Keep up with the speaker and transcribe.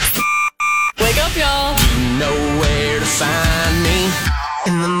find me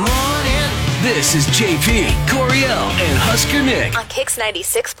in the morning. This is JP, Coriel, and Husker Nick. On Kix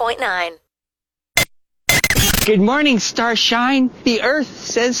 96.9. Good morning, Starshine. The Earth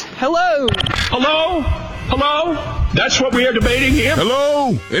says hello. Hello? Hello? That's what we are debating here?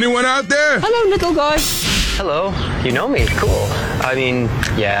 Hello? Anyone out there? Hello, little guy. Hello, you know me. Cool. I mean,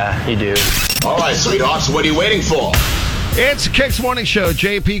 yeah, you do. All right, sweethearts, what are you waiting for? It's the Kix Morning Show.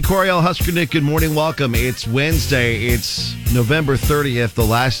 JP, Coriel, Husker Nick, good morning. Welcome. It's Wednesday. It's November 30th, the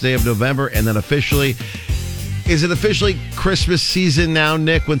last day of November, and then officially... Is it officially Christmas season now,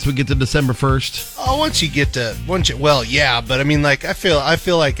 Nick, once we get to December 1st? Oh, well, yeah, but I mean, like, I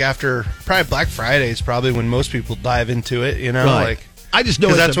feel like after probably Black Friday is probably when most people dive into it, you know? Right. Like, I just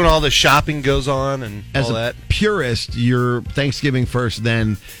know that's when all the shopping goes on and as all a that. purist, you're Thanksgiving first,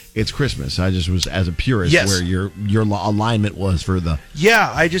 then it's Christmas. I just was, as a purist, Yes. where your alignment was for the...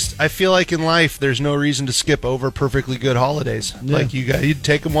 Yeah, I feel like in life there's no reason to skip over perfectly good holidays. Yeah. Like you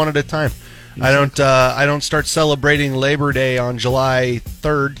take them one at a time. I don't start celebrating Labor Day on July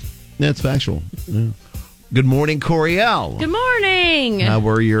 3rd. That's factual. Yeah. Good morning, Coriel. Good morning. How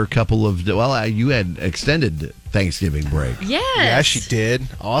were your couple of... Well, you had extended Thanksgiving break. Yes. Yeah, she did.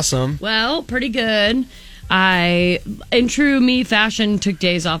 Awesome. Well, pretty good. I, in true me fashion, took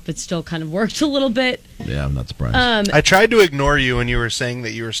days off, but still kind of worked a little bit. Yeah, I'm not surprised. I tried to ignore you when you were saying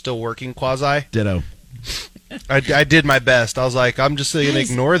that you were still working quasi. Ditto. I did my best. I was like, I'm just going to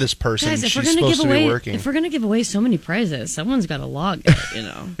ignore this person. Guys, if She's we're gonna supposed give to away, be working. if we're gonna give away so many prizes, someone's got to log it. You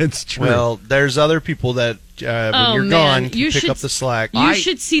know. It's true. Well, there's other people that when you're gone can pick up the slack. You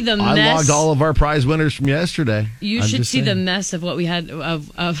should see the mess. I logged all of our prize winners from yesterday. You should see the mess of what we had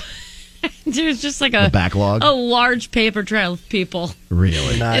of there's just like a backlog, a large paper trail of people.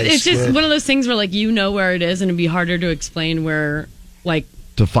 Really, nice. It's just one of those things where like you know where it is, and it'd be harder to explain where like.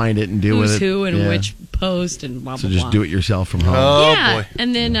 To find it and deal with it. Who's who and which post and blah, blah, So just blah. do it yourself from home. Oh, yeah. boy.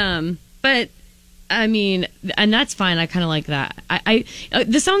 And then, but, I mean, and that's fine. I kind of like that.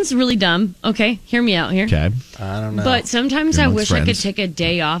 This sounds really dumb. Okay, hear me out here. Okay. I don't know. But sometimes You're I amongst wish I could friends. take a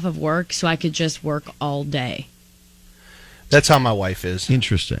day off of work so I could just work all day. That's how my wife is.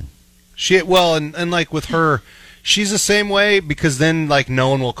 Interesting. And like with her, she's the same way because then like no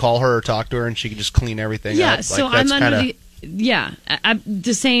one will call her or talk to her and she can just clean everything up. Yeah, Like, so that's I'm under kinda,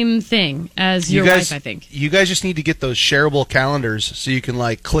 the same thing as your wife, I think. You guys just need to get those shareable calendars so you can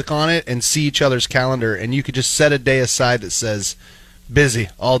like click on it and see each other's calendar, and you could just set a day aside that says busy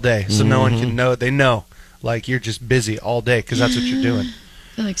all day, so no one can know. They know like you're just busy all day because that's what you're doing.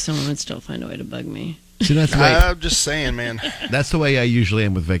 I feel like someone would still find a way to bug me. See, that's the way, I'm just saying, man. that's the way I usually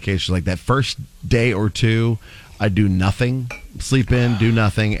am with vacations. Like that first day or two, I do nothing, sleep in, do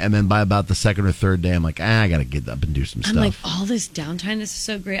nothing, and then by about the second or third day, I'm like, I gotta get up and do some stuff. I'm like, all this downtime, this is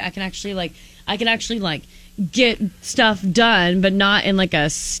so great. I can actually get stuff done, but not in like a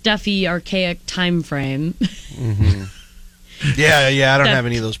stuffy, archaic time frame. Mm-hmm. Yeah, I don't have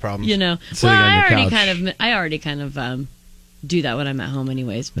any of those problems. You know, Sitting well, on your I already kind of do that when I'm at home,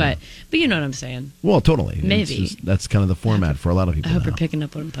 anyways. But you know what I'm saying. Well, totally. It's Maybe. just- that's kind of the format for a lot of I people. hope now. you're picking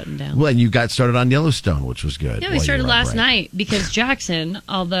up what I'm putting down. Well, and you got started on Yellowstone, which was good. Yeah, while we you started were on last break. night because Jackson,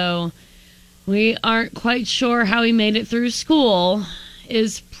 although we aren't quite sure how he made it through school,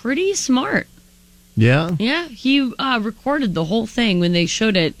 is pretty smart. Yeah? Yeah, he recorded the whole thing when they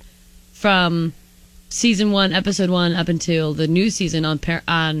showed it from season 1, episode 1, up until the new season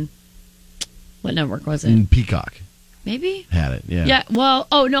on what network was it? And Peacock Maybe? had it, yeah. Yeah, well,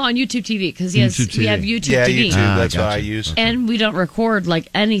 on YouTube TV, because we have YouTube Yeah, TV. YouTube. That's what I gotcha. use. And we don't record like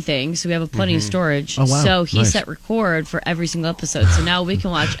anything, so we have plenty of storage. Oh, wow. So he Nice. set record for every single episode. So now we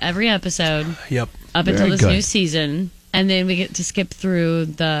can watch every episode Yep. up until Very this good. new season, and then we get to skip through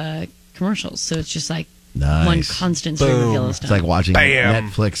the commercials. So it's just like Nice. one constant stream of Boom. Yellowstone. It's like watching Bam.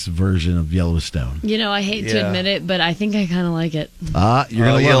 Netflix version of Yellowstone. You know, I hate to Yeah. admit it, but I think I kind of like it. You're going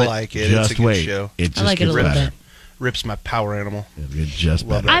to you'll love it. like it. Just It's a good wait. show. It just I like it a gets little better. bit. Rips my power animal. It'll get just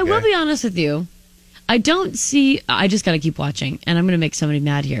Love better. it. I will Okay. be honest with you. I don't see. I just got to keep watching, and I'm going to make somebody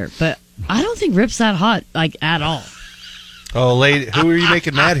mad here, but I don't think Rip's that hot, like at all. Oh, lady, who are you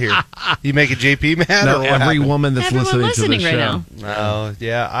making mad here? You making JP mad? No, or what every happened? woman that's Everyone listening to the listening show. right now. Oh,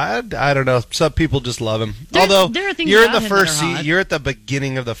 yeah. I don't know. Some people just love him. There- Although there are things you're in about the him that first are hot. you're at the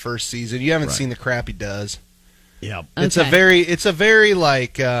beginning of the first season. You haven't Right. seen the crap he does. Yep. It's Okay. a very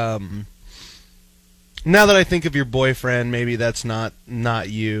like now that I think of your boyfriend, maybe that's not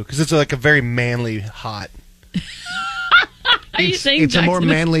you because it's like a very manly hot. Are you saying It's a more Jackson-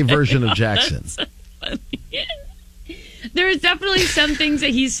 manly version of Jackson. There's definitely some things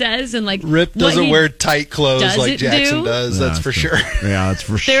that he says and like Rip what doesn't he wear tight clothes does like it Jackson do? does. No, That's for sure. Yeah, that's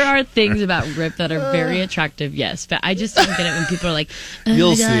for sure. There are things about Rip that are very attractive, yes, but I just don't get it when people are like, "Oh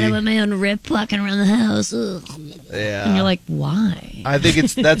You'll my god, see. I want my own Rip walking around the house," ugh. Yeah. And you're like, "Why?" I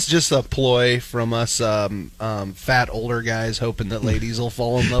think that's just a ploy from us fat older guys hoping that ladies will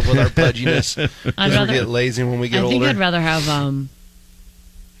fall in love with our pudginess. I'd Because we rather. get lazy when we get I think older. I'd rather have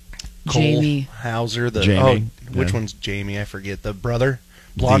Cole Jamie. Hauser, Jamie, which yeah. one's Jamie? I forget. The brother,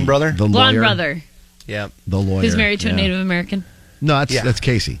 blonde brother. the Blonde lawyer, brother Yeah. the lawyer, who's married to a yeah. Native American. No, Yeah. that's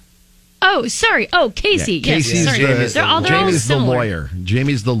Casey. Oh, sorry. Oh, Casey. Yeah, Yes, Casey's sorry. Jamie's they're all Jamie's the similar. lawyer.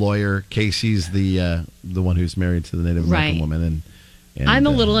 Jamie's the lawyer. Casey's the one who's married to the Native American Right. woman. And I'm a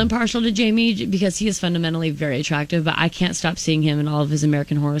little impartial to Jamie because he is fundamentally very attractive, but I can't stop seeing him in all of his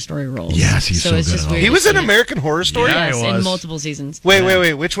American Horror Story roles. Yes, he's so it's good just at all weird. He to was see in him. American Horror Story. Yeah, Yes, he in was. multiple seasons.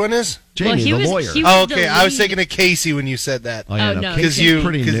 Wait. Which one is? Jamie, Well, he the was- lawyer. he was Oh, the okay. I was lead. thinking of Casey when you said that. Oh, yeah, Oh, no, no. Because Casey's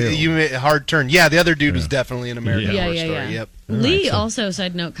pretty new. you made a hard turn. Yeah, the other dude was definitely an American Yeah, Horror yeah, Story. yeah. Yep. Lee so- also,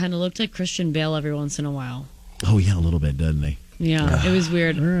 side note, kind of looked like Christian Bale every once in a while. Oh yeah, a little bit, doesn't he? Yeah, it was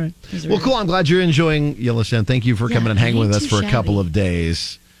weird. All right. It was Well, weird. cool. I'm glad you're enjoying Yellowstone. Thank you for Yeah, coming and hanging I ain't with us too for a couple shabby. of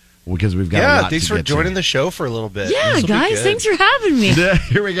days because we've got a Yeah, lot thanks to for get joining to. the show for a little bit. Yeah, This'll be guys, good. thanks for having me.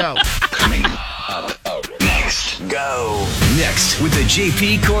 Here we go. Go. Next with the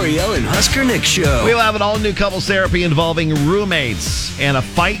JP Coriel and Husker Nick show. We'll have an all-new couples therapy involving roommates and a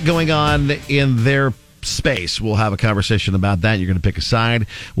fight going on in their space. We'll have a conversation about that. You're going to pick a side.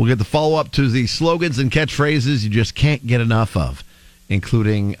 We'll get the follow-up to the slogans and catchphrases you just can't get enough of,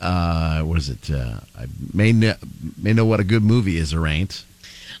 including, what is it? I may know what a good movie is or ain't.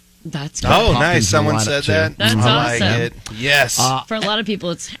 That's Oh, Pop nice. into Someone the said lineup, that. too. That's I like awesome. it. Yes. For a lot of people,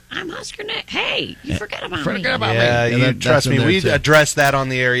 it's, I'm Husker Nick. Hey, you forgot about me. yeah, you that's trust in me. there, We too. addressed that on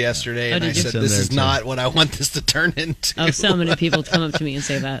the air yesterday, Oh, and I did you? said, It's in "This there, is too. not what I want this to turn into." Oh, so many people come up to me and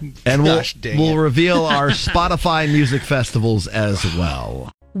say that. And Gosh, dang we'll it. reveal our Spotify music festivals as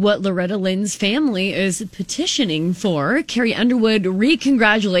well. What Loretta Lynn's family is petitioning for. Carrie Underwood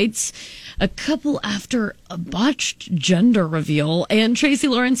re-congratulates a couple after a botched gender reveal, and Tracy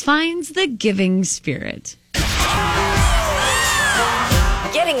Lawrence finds the giving spirit.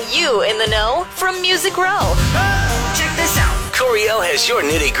 Getting you in the know from Music Row. Check this out. Coriel has your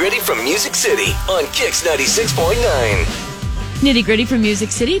nitty gritty from Music City on Kix 96.9. Nitty Gritty from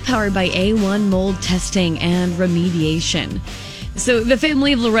Music City, powered by A1 Mold Testing and Remediation. So the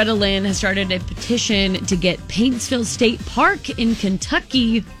family of Loretta Lynn has started a petition to get Paintsville State Park in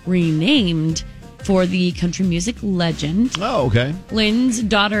Kentucky renamed for the country music legend. Oh, okay. Lynn's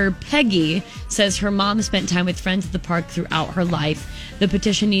daughter, Peggy, says her mom spent time with friends at the park throughout her life. The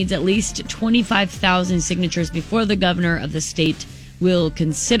petition needs at least 25,000 signatures before the governor of the state will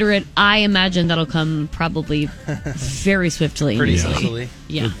consider it. I imagine that'll come probably very swiftly. Pretty and easily. easily.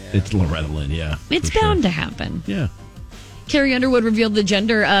 Yeah. It's Loretta Lynn, yeah. It's for sure. bound to happen. Yeah. Carrie Underwood revealed the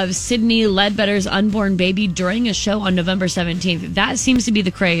gender of Sydney Ledbetter's unborn baby during a show on November 17th. That seems to be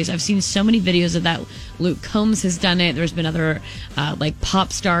the craze. I've seen so many videos of that. Luke Combs has done it. There's been other like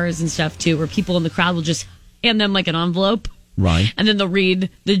pop stars and stuff too, where people in the crowd will just hand them like an envelope. Right. And then they'll read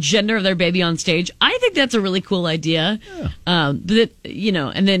the gender of their baby on stage. I think that's a really cool idea. But, you know,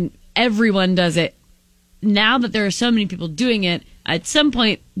 and then everyone does it. Now that there are so many people doing it, at some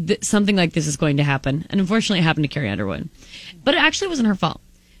point, something like this is going to happen. And unfortunately, it happened to Carrie Underwood. But it actually wasn't her fault.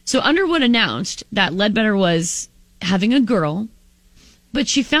 So Underwood announced that Ledbetter was having a girl, but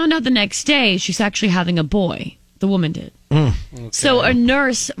she found out the next day she's actually having a boy. The woman did. So a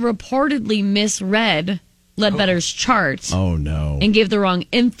nurse reportedly misread Ledbetter's charts Oh, no. and gave the wrong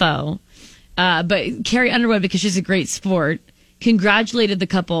info. But Carrie Underwood, because she's a great sport, congratulated the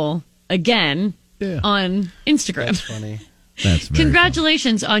couple again on Instagram. That's funny. That's very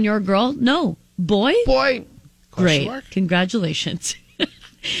Congratulations on your girl. No, boy? Boy. Great. mark? Congratulations.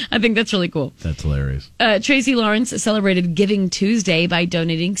 I think that's really cool. That's hilarious. Tracy Lawrence celebrated Giving Tuesday by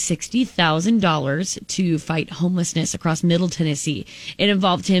donating $60,000 to fight homelessness across Middle Tennessee. It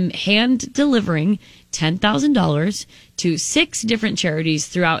involved him hand delivering $10,000 to 6 different charities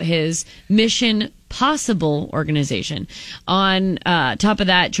throughout his Mission Possible organization. On top of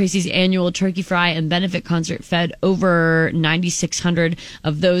that, Tracy's annual turkey fry and benefit concert fed over 9,600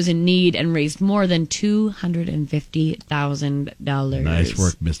 of those in need and raised more than $250,000. Nice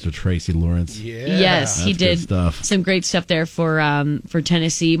work, Mr. Tracy Lawrence. Yeah. Yes, he That's good did stuff. some great stuff there for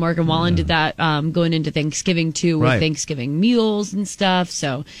Tennessee. Morgan Wallen did that going into Thanksgiving too, with Right. Thanksgiving meals and stuff.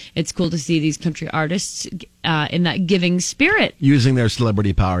 So it's cool to see these country artists in that giving spirit. Using their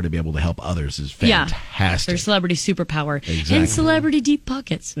celebrity power to be able to help others is fantastic. Their celebrity superpower. Exactly. And celebrity deep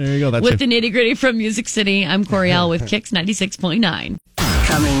pockets. There you go. That's With it. the nitty gritty from Music City, I'm Coriel with Kicks 96.9.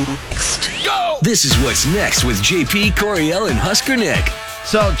 Coming next. Go! This is what's next with JP, Coriel, and Husker Nick.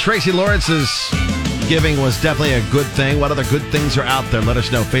 So Tracy Lawrence's giving was definitely a good thing. What other good things are out there? Let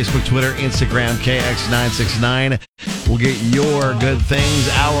us know. Facebook, Twitter, Instagram, KX969. We'll get your good things,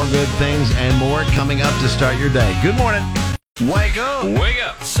 our good things, and more coming up to start your day. Good morning. Wake up. Wake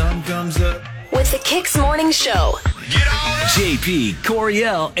up. Sun comes up. With the Kicks Morning Show. Get on. JP,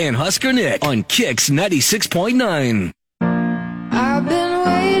 Coriel, and Husker Nick on Kicks 96.9. I've been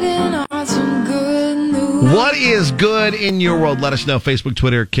waiting on some good news. What is good in your world? Let us know. Facebook,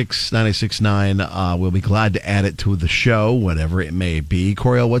 Twitter, Kicks969. We'll be glad to add it to the show, whatever it may be.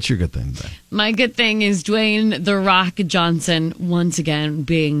 Coriel, what's your good thing today? My good thing is Dwayne "The Rock" Johnson once again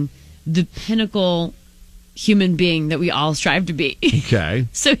being the pinnacle human being that we all strive to be. Okay.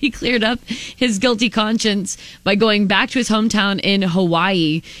 So he cleared up his guilty conscience by going back to his hometown in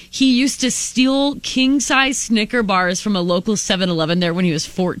Hawaii. He used to steal king-size Snicker bars from a local 7-Eleven there when he was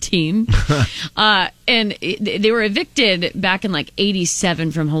 14. They were evicted back in like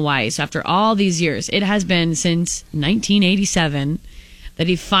 87 from Hawaii. So after all these years, it has been since 1987 that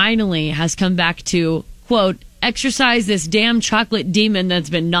he finally has come back to, quote, exercise this damn chocolate demon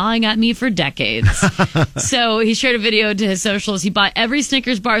that's been gnawing at me for decades. So he shared a video to his socials. He bought every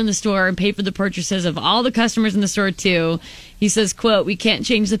Snickers bar in the store and paid for the purchases of all the customers in the store too. He says, quote, we can't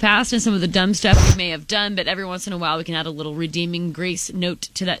change the past and some of the dumb stuff we may have done, but every once in a while we can add a little redeeming grace note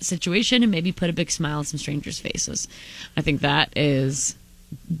to that situation and maybe put a big smile on some strangers' faces. I think that is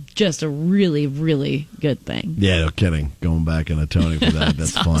just a really, really good thing. Yeah, no kidding. Going back and atoning for that.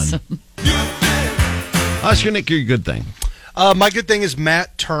 That's awesome. Fun. Husker Nick, your good thing. My good thing is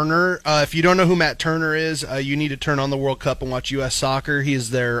Matt Turner. If you don't know who Matt Turner is, you need to turn on the World Cup and watch U.S. Soccer. He is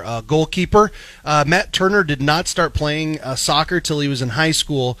their goalkeeper. Matt Turner did not start playing soccer till he was in high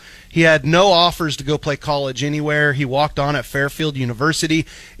school. He had no offers to go play college anywhere. He walked on at Fairfield University.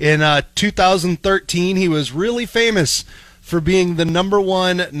 In 2013, he was really famous for being the number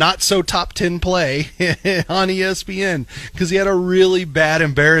one not so top 10 play on ESPN because he had a really bad,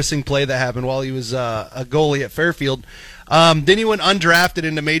 embarrassing play that happened while he was a goalie at Fairfield. Then he went undrafted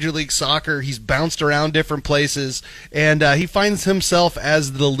into Major League Soccer. He's bounced around different places, and he finds himself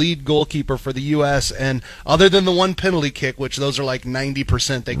as the lead goalkeeper for the U.S. And other than the one penalty kick, which those are like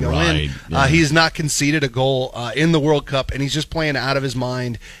 90% they go in, he's not conceded a goal in the World Cup, and he's just playing out of his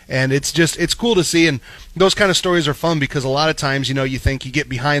mind. And it's cool to see. And those kind of stories are fun because a lot of times, you think you get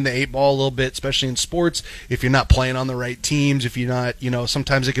behind the eight ball a little bit, especially in sports, if you're not playing on the right teams, if you're not,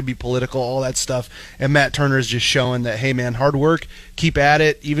 sometimes it can be political, all that stuff. And Matt Turner is just showing that, hey, man, hard work, keep at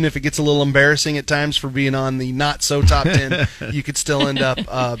it. Even if it gets a little embarrassing at times for being on the not so top 10, you could still end up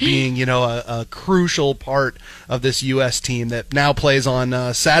being, a crucial part of this U.S. team that now plays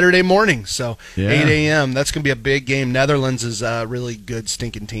on Saturday morning. So 8 a.m. That's going to be a big game. Netherlands is a really good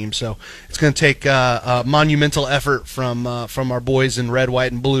stinking team. So it's going to take a monumental effort from our boys in red,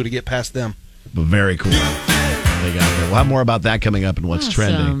 white, and blue to get past them. But very cool. They got there. We'll have more about that coming up and what's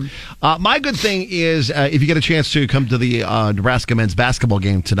trending. My good thing is if you get a chance to come to the Nebraska men's basketball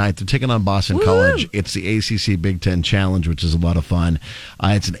game tonight, they're taking on Boston College. It's the ACC Big Ten Challenge, which is a lot of fun.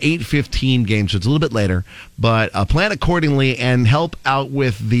 It's an 8:15 game, so it's a little bit later. But plan accordingly and help out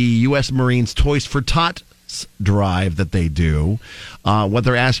with the U.S. Marines Toys for Tots drive that they do. What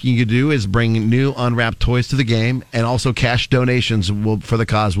they're asking you to do is bring new unwrapped toys to the game, and also cash donations for the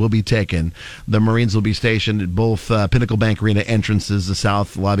cause will be taken. The Marines will be stationed at both Pinnacle Bank Arena entrances, the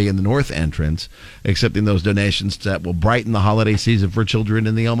south lobby and the north entrance, accepting those donations that will brighten the holiday season for children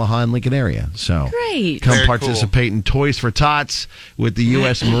in the Omaha and Lincoln area. So great. Come participate in Toys for Tots with the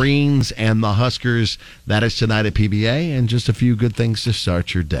U.S. Marines and the Huskers. That is tonight at PBA, and just a few good things to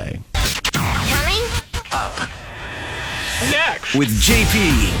start your day. Next. With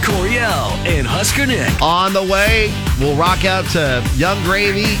JP, Coriel, and Husker Nick. On the way, we'll rock out to Young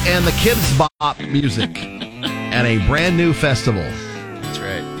Gravy and the Kids Bop music at a brand new festival. That's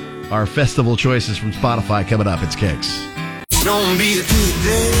right. Our festival choices from Spotify coming up. It's Kicks.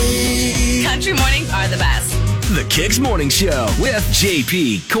 Country mornings are the best. The Kicks Morning Show with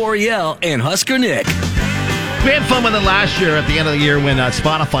JP, Coriel, and Husker Nick. We had fun with it last year at the end of the year when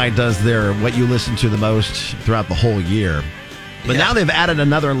Spotify does their what you listen to the most throughout the whole year. But now they've added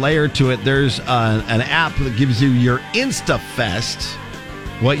another layer to it. There's an app that gives you your InstaFest,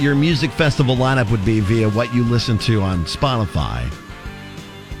 what your music festival lineup would be via what you listen to on Spotify.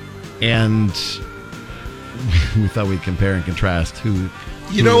 And we thought we'd compare and contrast who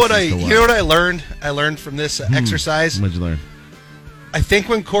You know what I learned? I learned from this exercise. What'd you learn? I think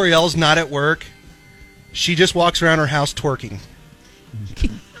when Coriel's not at work, she just walks around her house twerking.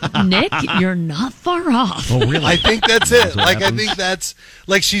 Nick, you're not far off. Oh, really? I think that's it. what Like, I happens? think that's,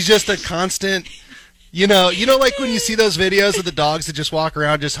 like, she's just a constant, you know, like when you see those videos of the dogs that just walk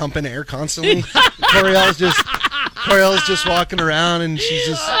around just humping air constantly? Coriel's just walking around and she's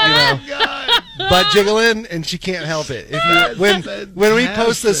just, butt jiggling, and she can't help it. When we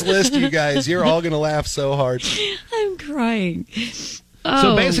post this list, you guys, you're all going to laugh so hard. I'm crying. So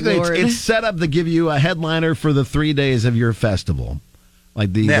Oh, basically, Lord. it's set up to give you a headliner for the 3 days of your festival.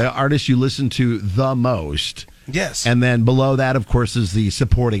 Like the artist you listen to the most. Yes. And then below that, of course, is the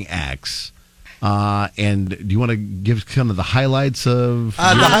supporting acts. And do you want to give kind of the highlights of... the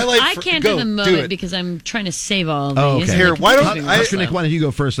highlight I can't do the do moment it. because I'm trying to save all of Oh, these. okay. Here, why don't Mr. Nick, why don't you go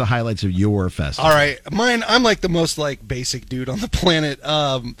first, the highlights of your festival? All right, mine. I'm like the most like basic dude on the planet.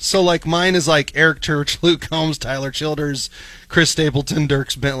 So like mine is like Eric Church, Luke Combs, Tyler Childers, Chris Stapleton,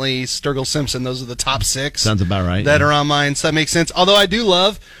 Dierks Bentley, Sturgill Simpson. Those are the top 6. Sounds about right. That are on mine. So that makes sense. Although I do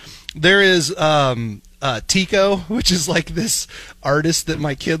love, there is Tico, which is like this artist that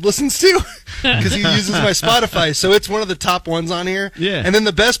my kid listens to because he uses my Spotify. So it's one of the top ones on here. Yeah. And then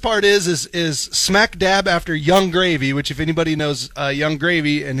the best part is smack dab after Young Gravy, which if anybody knows Young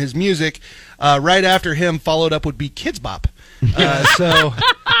Gravy and his music, right after him followed up would be Kids Bop. So,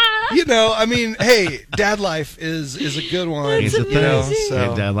 you know, I mean, hey, Dad Life is a good one. It's a you know, thing. so,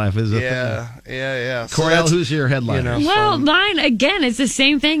 Yeah, Dad Life is a yeah. So Coriel, that's- who's your headliner? Well, mine, again, it's the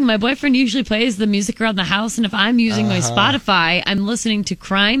same thing. My boyfriend usually plays the music around the house, and if I'm using my Spotify, I'm listening to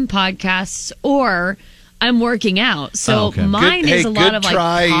crime podcasts or I'm working out. So okay. mine is a lot of like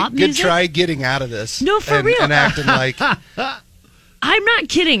pop Good music. try getting out of this. No, for and, real. And acting like... I'm not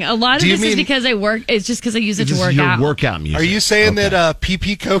kidding. A lot of Do you this is mean- because I work. It's just because I use it This to is work your out. workout music. Are you saying that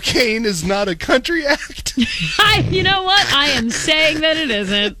PP Cocaine is not a country act? You know what? I am saying that it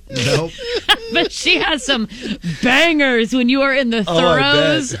isn't. Nope. But she has some bangers when you are in the Oh, I bet.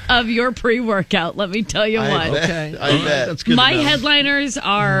 throes of your pre-workout. Let me tell you what. Okay. I bet. That's good. My to know. headliners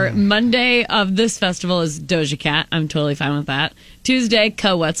are Monday of this festival is Doja Cat. I'm totally fine with that. Tuesday,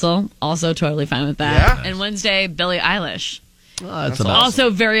 Co Wetzel. Also totally fine with that. Yeah. And Wednesday, Billie Eilish. Oh, that's awesome. Also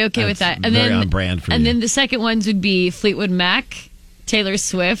very okay with That's that. And very then on brand for and you. then the second ones would be Fleetwood Mac, Taylor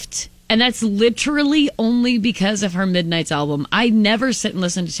Swift, and that's literally only because of her Midnights album. I never sit and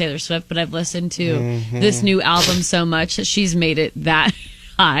listen to Taylor Swift, but I've listened to this new album so much that she's made it that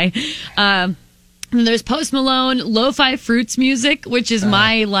high. And there's Post Malone, Lo-Fi Fruits music, which is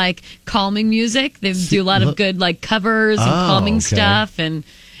my like calming music. They do a lot of good like covers and calming okay. stuff, and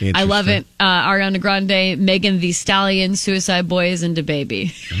I love it. Ariana Grande, Megan Thee Stallion, Suicide Boys, and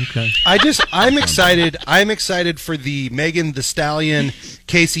DaBaby. Okay. I'm excited. I'm excited for the Megan Thee Stallion,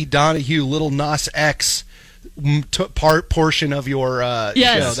 Casey Donahue, Little Nas X portion of your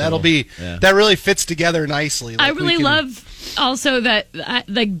Yes. show. That'll be that really fits together nicely. I Like, we really can- love also that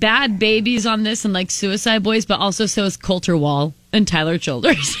like Bad Babies on this and like Suicide Boys, but also so is Coulter Wall and Tyler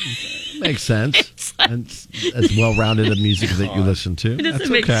Childers. Makes sense. It's well-rounded of music that you listen to. It doesn't That's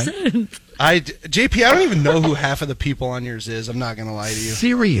make okay. sense. JP, I don't even know who half of the people on yours is. I'm not going to lie to you.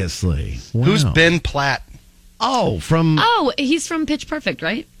 Seriously. Wow. Who's Ben Platt? Oh, from Oh, he's from Pitch Perfect,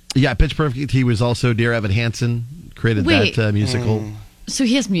 right? yeah, Pitch Perfect. He was also Dear Evan Hansen. Created Wait. that musical. So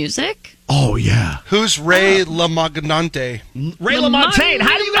he has music? Oh yeah, Who's Ray LaMontante? Ray LaMontagne.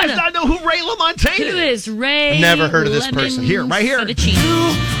 How do you guys not know who Ray LaMontagne Who is? is Ray? I've never heard of this Lemon person. Here, right here. Fettuccine?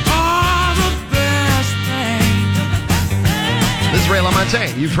 This is Ray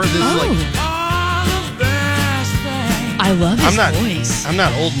LaMontagne. You've heard this like I love his voice. I'm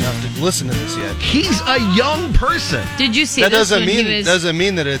not old enough to listen to this yet. he's a young person. Did you see That this doesn't when he mean was? doesn't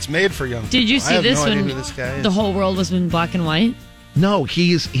mean that it's made for young. Did you people. see I have this no idea when who this guy is. the whole world was in black and white? No,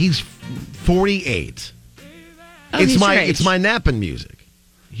 he's 48. Oh, he's your age. it's my napping music.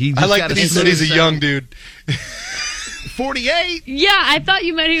 He I just like got that a he said he's a smooth young sound. dude. 48. Yeah, I thought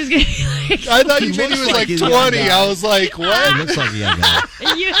you meant he was going to like. I thought you He meant he looks was like like he's a 20. young guy. I was like, He what? looks like a young guy.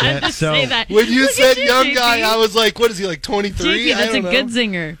 You had to so- say that. When you Look said at you, young JP. guy, I was like, what is he, like 23? JP, I that's a don't know. good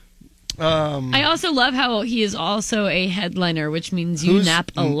singer. Um, I also love how he is also a headliner, which means you Who's-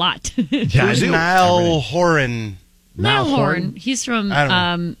 nap a lot. Yeah, I who's do. Niall Horan? Niall Niall Horan. He's from. I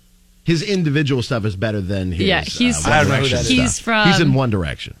don't know. His individual stuff is better than his. Yeah, he's- One I don't know who Direction that is. He's stuff. from- He's in One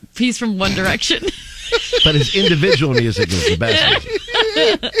Direction, He's from One Direction. but his individual music is the best.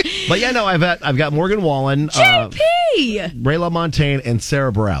 Music. But yeah, no, I've got Morgan Wallen. JP! Ray LaMontagne and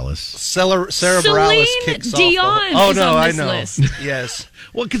Sarah Bareilles. Sarah Bareilles Celine kicks Dion off. Oh is no, on I this know. list. Yes.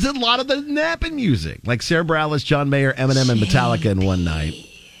 Well, because a lot of the napping music, like Sarah Bareilles, John Mayer, Eminem, and Metallica in one night.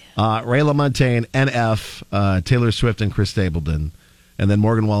 Ray LaMontagne, NF, Taylor Swift, and Chris Stapleton. And then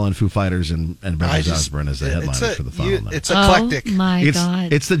Morgan Wallen, Foo Fighters, and Bradley Osborne as the headliners for the final night. It's eclectic. Oh, my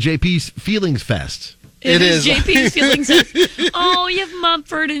God. It's the JP's Feelings Fest. It is JP's Feelings. Oh, you have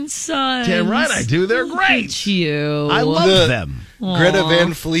Mumford and Sons. Damn right I do. They're Look great. at you. I love them. Greta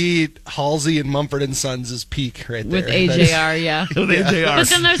Van Fleet, Halsey, and Mumford and Sons is peak right there. With AJR, yeah. With AJR. But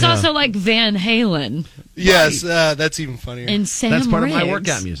then there's also like Van Halen. Yes, that's even funnier. And Sam That's part Riggs, of my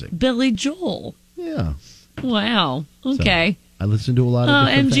workout music. Billy Joel. Yeah. Wow. Okay. I listen to a lot of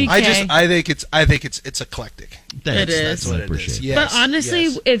different MGK. things. I think it's eclectic. It is. That's what it is. Yes, but honestly,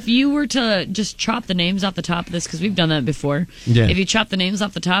 yes. if you were to just chop the names off the top of this, because we've done that before, if you chop the names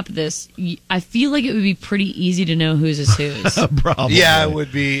off the top of this, I feel like it would be pretty easy to know whose is whose. Probably. Yeah, it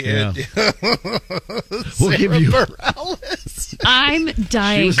would be. Yeah. We'll give you. I'm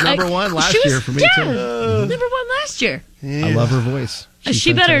dying. She was number one last year for me, too. Number one last year. I love her voice.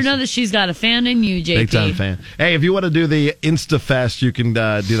 She better know that she's got a fan in you, JP. Big time fan. Hey, if you want to do the InstaFest, you can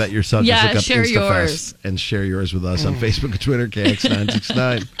do that yourself. Yeah, Just look up share InstaFest yours. and share yours with us on Facebook and Twitter,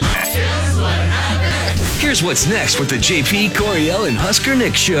 KX969. Here's what's next with the JP, Coriel, and Husker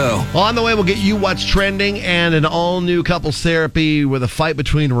Nick show. Well, on the way, we'll get you what's trending and an all-new couples therapy with a fight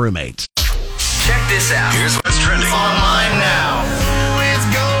between roommates. Check this out. Here's what's trending online now. It's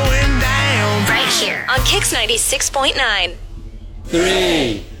going down. Right here on Kix 96.9.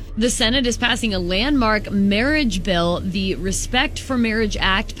 The Senate is passing a landmark marriage bill. The Respect for Marriage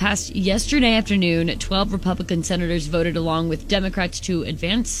Act passed yesterday afternoon. 12 Republican senators voted along with Democrats to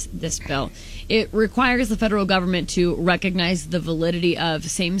advance this bill. It requires the federal government to recognize the validity of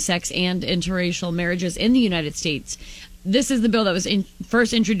same-sex and interracial marriages in the United States. This is the bill that was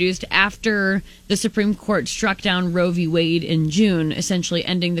first introduced after the Supreme Court struck down Roe v. Wade in June, essentially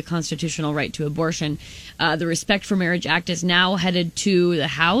ending the constitutional right to abortion. The Respect for Marriage Act is now headed to the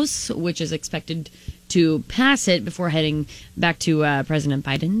House, which is expected to pass it before heading back to President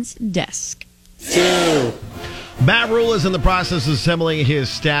Biden's desk. Matt Rule is in the process of assembling his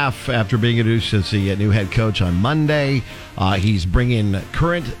staff after being introduced as the new head coach on Monday. He's bringing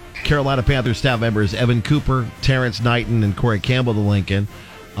current Carolina Panthers staff members Evan Cooper, Terrence Knighton, and Corey Campbell to Lincoln.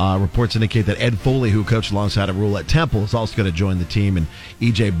 Reports indicate that Ed Foley, who coached alongside of Rule at Temple, is also going to join the team. And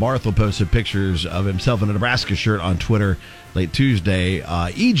EJ Barthel posted pictures of himself in a Nebraska shirt on Twitter late Tuesday.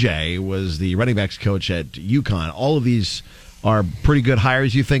 EJ was the running backs coach at UConn. All of these are pretty good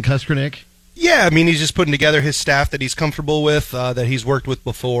hires, you think, Husker Nick? Yeah, I mean, he's just putting together his staff that he's comfortable with, that he's worked with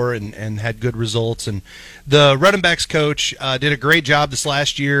before and had good results. And the running backs coach did a great job this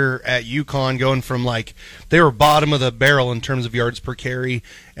last year at UConn, going from they were bottom of the barrel in terms of yards per carry,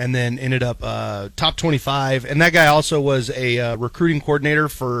 and then ended up top 25. And that guy also was a recruiting coordinator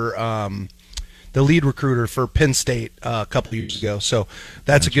for the lead recruiter for Penn State a couple of years ago. So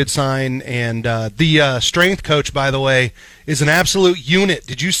that's a good sign. And the strength coach, by the way, is an absolute unit.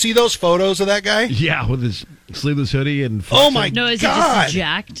 Did you see those photos of that guy? Yeah, with his sleeveless hoodie and oh my No, is God. he just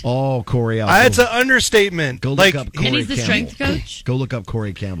jacked? Oh, Corey. It's an understatement. Go look up Corey And he's the Campbell. strength coach? Go look up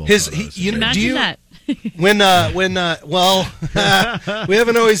Corey Campbell. Imagine that. When we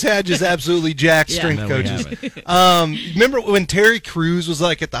haven't always had just absolutely jacked strength No, we coaches. Remember when Terry Crews was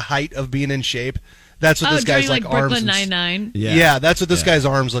at the height of being in shape? That's what this guy's during, arms. Brooklyn Nine-Nine. Yeah, that's what this guy's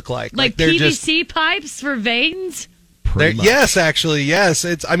arms look like. Like they're PVC pipes for veins? Yes, actually, yes.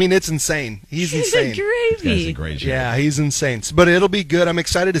 It's insane. He's insane. Gravy. This guy's a great job. Yeah, he's insane. But it'll be good. I'm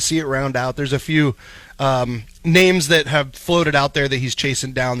excited to see it round out. There's a few names that have floated out there that he's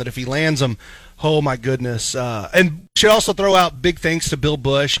chasing down that if he lands them, oh my goodness. And should also throw out big thanks to Bill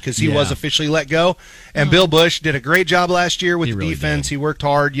Bush because he was officially let go. And Bill Bush did a great job last year with the defense. He worked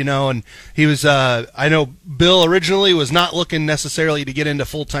hard, and he was I know Bill originally was not looking necessarily to get into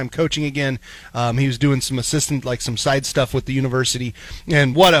full-time coaching again. He was doing some assistant, some side stuff with the university.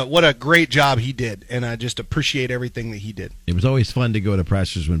 And what a great job he did. And I just appreciate everything that he did. It was always fun to go to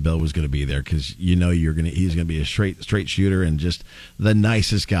pressers when Bill was going to be there because he's going to be a straight shooter and just the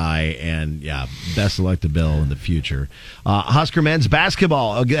nicest guy. And best of luck to Bill in the future. Husker men's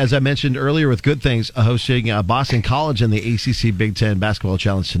basketball, as I mentioned earlier, with good things, hosting Boston College in the ACC Big Ten Basketball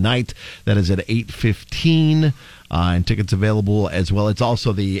Challenge tonight. That is at 8:15, and tickets available as well. It's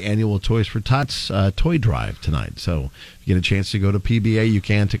also the annual Toys for Tots toy drive tonight. So if you get a chance to go to PBA, you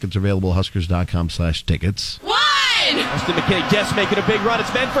can. Tickets available, huskers.com/tickets. Austin McKinney, Des making a big run.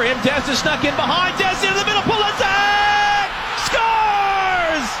 It's meant for him. Des is stuck in behind. Des into the middle. Pulisic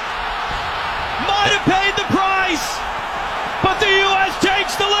scores! Might have paid the price.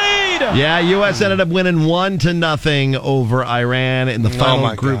 Yeah, U.S. ended up winning 1-0 over Iran in the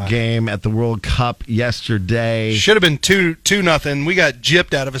final group game at the World Cup yesterday. Should have been 2-0. We got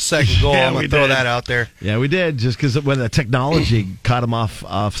gypped out of a second goal. I'm going to throw that out there. Yeah, we did, just because when the technology caught him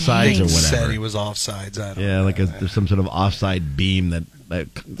offsides or whatever. Said he was offsides. I don't know. Like there's some sort of offside beam that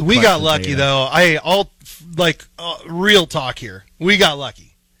we got lucky, though. Real talk here. We got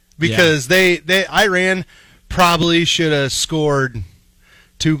lucky because Iran probably should have scored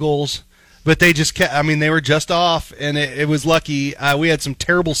 2 goals, but they just kept. I mean, they were just off, and it was lucky. We had some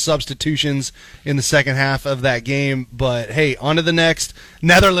terrible substitutions in the second half of that game, but hey, on to the next.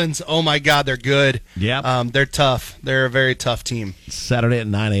 Netherlands, oh my God, they're good. Yeah, they're tough. They're a very tough team. Saturday at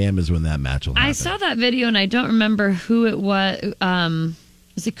 9 a.m. is when that match will happen. I saw that video, and I don't remember who it was.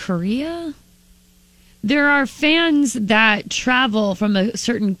 Was it Korea? There are fans that travel from a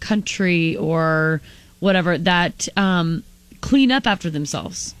certain country or whatever that clean up after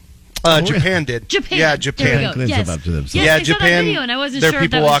themselves. Japan did. Japan. Yeah, Japan cleans up after themselves. Yes, yeah, I Japan. saw that video, and I wasn't their sure if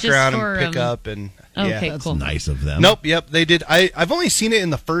people that was walk just around for, and pick up and. Okay, that's cool. nice of them. Nope, yep, they did. I've only seen it in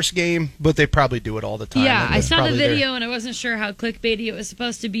the first game, but they probably do it all the time. Yeah, I saw the video, there. and I wasn't sure how clickbaity it was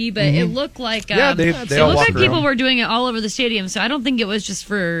supposed to be, but it looked like they all looked walk like people around. were doing it all over the stadium. So I don't think it was just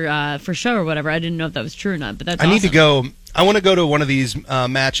for show or whatever. I didn't know if that was true or not. But that's I need to awesome. go. I want to go to one of these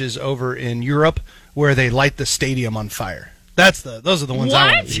matches over in Europe where they light the stadium on fire. Those are the ones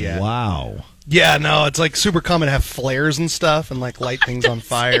I want to see. Yeah. Wow. Yeah, no, it's like super common to have flares and stuff and like light things on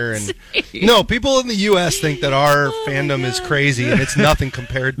fire. And no, people in the U.S. think that our fandom is crazy, and it's nothing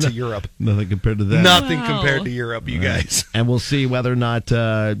compared to Europe. Nothing compared to that. Nothing compared to Europe, you guys. And we'll see whether or not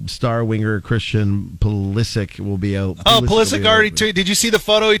star winger Christian Pulisic will be out. Pulisic already tweeted. Did you see the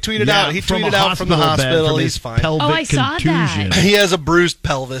photo he tweeted out? He tweeted out from the hospital. He's fine. Pelvic contusion. He has a bruised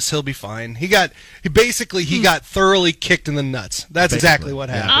pelvis. He'll be fine. He got thoroughly kicked in the nuts. That's exactly what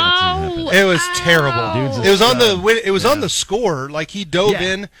happened. It was terrible. It was on the score. Like he dove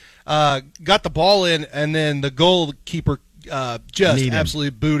in, got the ball in, and then the goalkeeper just absolutely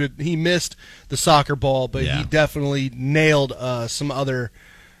booted. He missed the soccer ball, but he definitely nailed some other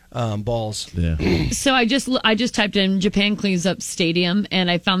balls. Yeah. So I just typed in Japan cleans up stadium, and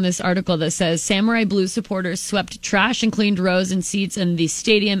I found this article that says Samurai Blue supporters swept trash and cleaned rows and seats in the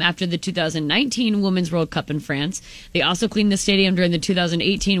stadium after the 2019 Women's World Cup in France. They also cleaned the stadium during the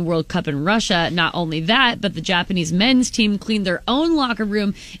 2018 World Cup in Russia. Not only that, but the Japanese men's team cleaned their own locker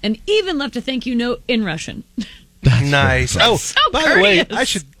room and even left a thank you note in Russian. That's nice. Cool. By the way,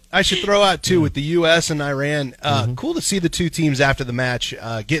 I should throw out too with the U.S. and Iran. Cool to see the two teams after the match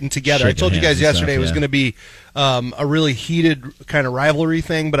getting together. I told you guys yesterday it was going to be a really heated kind of rivalry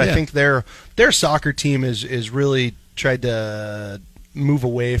thing, but I think their soccer team is really tried to move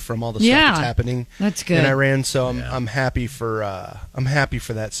away from all the stuff that's happening. That's good. In Iran. So I'm happy for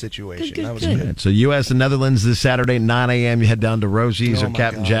that situation. Good, that was good. good. So U.S. and Netherlands this Saturday, 9 a.m. You head down to Rosie's or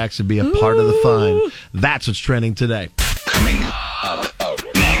Captain Jack's and be a part of the fun. That's what's trending today. Coming up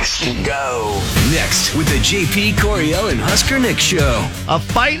next. Go. Next with the JP Coriel and Husker Nick show. A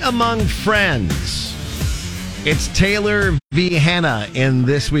fight among friends. It's Taylor v. Hannah in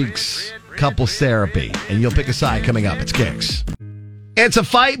this week's Couples Therapy. And you'll pick a side coming up. It's Kicks. It's a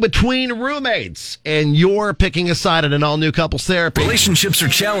fight between roommates, and you're picking a side in an all-new Couples Therapy. Relationships are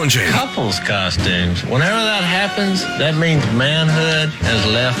challenging. Couples costumes. Whenever that happens, that means manhood has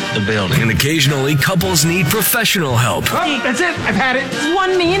left the building. And occasionally, couples need professional help. Oh, that's it. I've had it.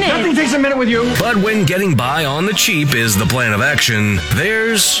 1 minute. Nothing takes a minute with you. But when getting by on the cheap is the plan of action,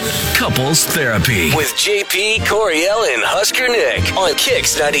 there's Couples Therapy. With JP, Coriel, and Husker Nick on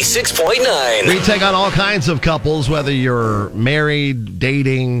Kicks 96.9. We take on all kinds of couples, whether you're married,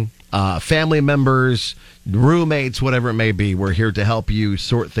 dating, family members, roommates, whatever it may be. We're here to help you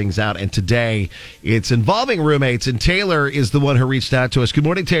sort things out. And today, it's involving roommates. And Taylor is the one who reached out to us. Good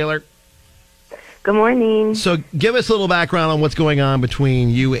morning, Taylor. Good morning. So give us a little background on what's going on between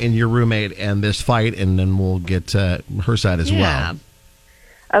you and your roommate and this fight, and then we'll get her side as well.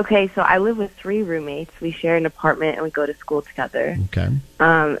 Okay, so I live with 3 roommates. We share an apartment and we go to school together. Okay.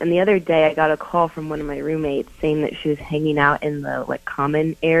 And the other day I got a call from one of my roommates saying that she was hanging out in the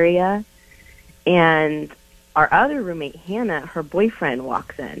common area. And our other roommate, Hannah, her boyfriend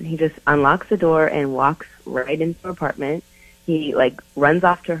walks in. He just unlocks the door and walks right into her apartment. He runs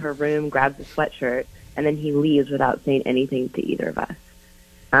off to her room, grabs a sweatshirt, and then he leaves without saying anything to either of us.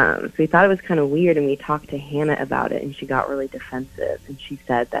 So we thought it was kind of weird, and we talked to Hannah about it, and she got really defensive. And she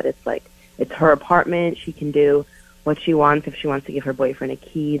said that it's her apartment. She can do what she wants. If she wants to give her boyfriend a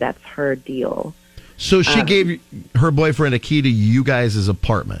key, that's her deal. So she gave her boyfriend a key to you guys'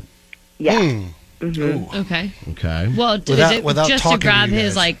 apartment? Yeah. Mm-hmm. Okay. Okay. Well, is it just to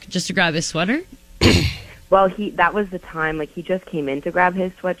grab his sweater? Well, that was the time, like, he just came in to grab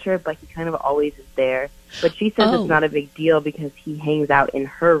his sweatshirt, but he kind of always is there. But she says it's not a big deal because he hangs out in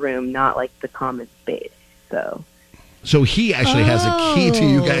her room, not, like, the common space. So he actually has a key to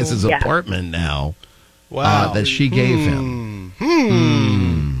you guys' apartment now. Wow. That she gave him.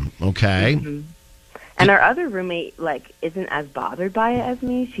 Okay. Mm-hmm. And our other roommate, like, isn't as bothered by it as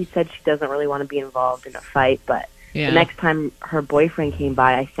me. She said she doesn't really want to be involved in a fight, but the next time her boyfriend came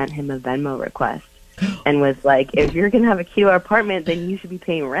by, I sent him a Venmo request and was like, if you're going to have a key to our apartment, then you should be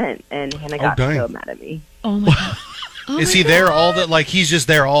paying rent. And Hannah got so mad at me. Oh, my God. Is he there he's just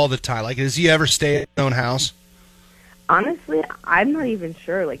there all the time? Like, does he ever stay at his own house? Honestly, I'm not even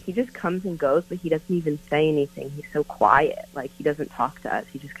sure. Like, he just comes and goes, but he doesn't even say anything. He's so quiet. Like, he doesn't talk to us.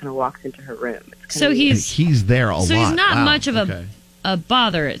 He just kind of walks into her room. So he's there a lot. So he's not much of a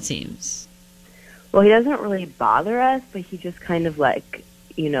bother, it seems. Well, he doesn't really bother us, but he just kind of, like,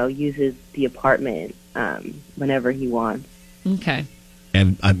 uses the apartment whenever he wants. Okay.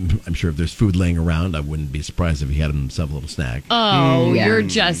 And I'm sure if there's food laying around, I wouldn't be surprised if he had himself a little snack. Oh, you're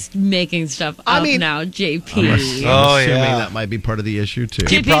just making stuff up now, JP. I'm assuming that might be part of the issue, too.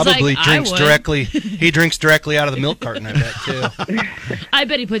 He probably drinks directly. He drinks directly out of the milk carton, I bet, too. I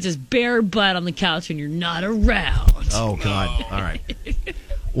bet he puts his bare butt on the couch when you're not around. Oh, God. All right.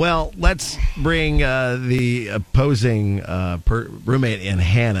 Well, let's bring the opposing roommate in,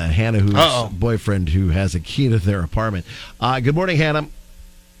 Hannah. Hannah, whose boyfriend who has a key to their apartment. Good morning, Hannah.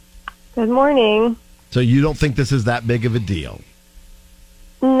 Good morning. So you don't think this is that big of a deal?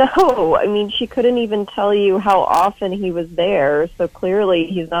 No. I mean, she couldn't even tell you how often he was there, so clearly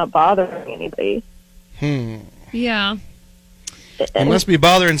he's not bothering anybody. Yeah. He must be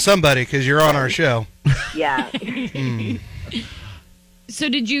bothering somebody because you're on our show. Yeah. So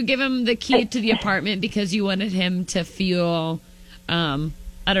did you give him the key to the apartment because you wanted him to feel,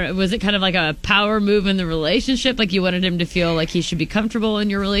 I don't know, was it kind of like a power move in the relationship? Like you wanted him to feel like he should be comfortable in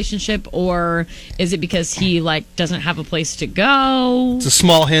your relationship? Or is it because he, like, doesn't have a place to go? It's a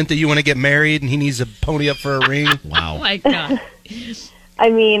small hint that you want to get married and he needs to pony up for a ring. Wow. Oh, my God. I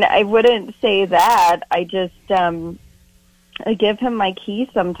mean, I wouldn't say that. I just I give him my key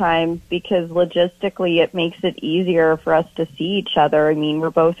sometimes because logistically it makes it easier for us to see each other. I mean, we're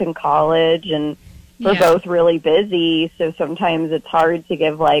both in college and we're both really busy, so sometimes it's hard to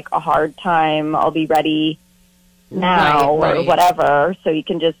give, like, a hard time, I'll be ready now or whatever. So you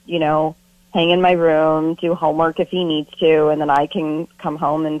can just, hang in my room, do homework if he needs to, and then I can come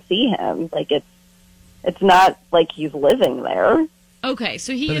home and see him. Like, it's not like he's living there. Okay,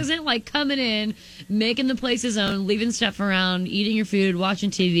 so he isn't, like, coming in, making the place his own, leaving stuff around, eating your food,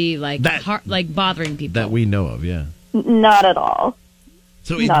 watching TV, like bothering people. That we know of, yeah. Not at all.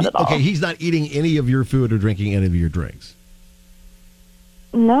 So not at all. Okay, he's not eating any of your food or drinking any of your drinks.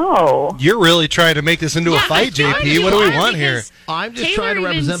 No. You're really trying to make this into a fight, JP. What do we want here? I'm just Taylor trying to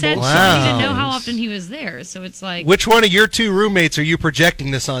represent both sides. sides. She didn't know how often he was there, so it's like... Which one of your two roommates are you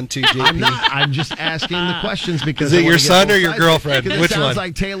projecting this onto, JP? I'm not. I'm just asking the questions because... Is it I your wanna get son both or your sides. girlfriend? Because Which it sounds one?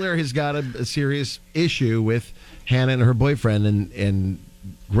 like Taylor has got a serious issue with Hannah and her boyfriend, and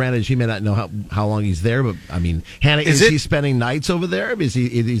granted, she may not know how long he's there, but I mean, Hannah, is he spending nights over there? Is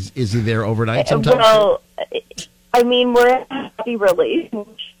he there overnight sometimes? Well, I mean, we're in a happy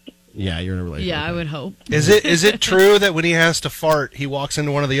relationship. Yeah, you're in a relationship. Yeah, I would hope. Is it true that when he has to fart, he walks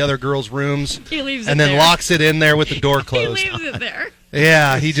into one of the other girls' rooms He leaves and it then there. locks it in there with the door closed? He leaves it there.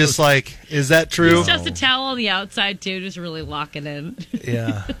 Yeah, he just is that true? It's just a towel on the outside, too, just really lock it in.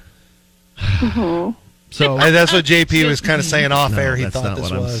 Yeah. So that's what JP was kind of saying off air. He that's thought not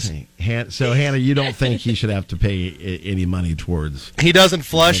this what I'm was. saying. So Hannah, you don't think he should have to pay any money towards? He doesn't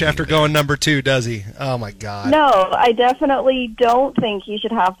flush after going number 2, does he? Oh my God. No, I definitely don't think he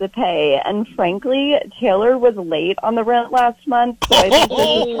should have to pay. And frankly, Taylor was late on the rent last month, so I think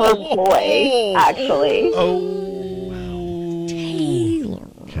this is her ploy, actually. Taylor.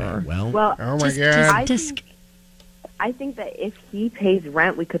 Okay, Well, oh my God. I think that if he pays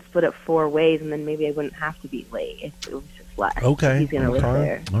rent, we could split it 4 ways, and then maybe I wouldn't have to be late if it was just less. Okay. He's going to live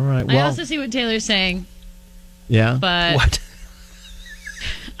there. All right. I also see what Taylor's saying, Yeah. but... What?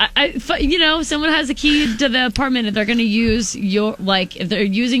 Someone has a key to the apartment and they're going to use if they're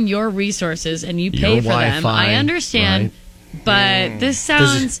using your resources and you pay Your for them. Wi-Fi, I understand, right. but this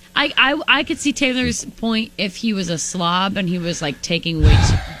sounds... I could see Taylor's point if he was a slob and he was, like, taking way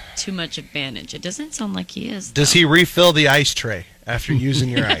too much advantage. It doesn't sound like he is. Does he refill the ice tray after using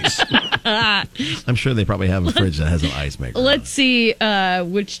your ice. I'm sure they probably have a fridge that has an ice maker. Let's see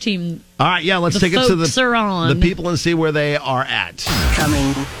which team. All right, yeah, let's the take it to folks are on. the people and see where they are at.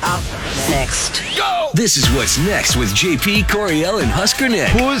 Coming up next. Go! This is what's next with JP, Coriel, and Husker Nick.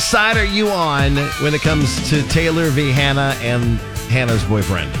 Whose side are you on when it comes to Taylor v. Hannah and Hannah's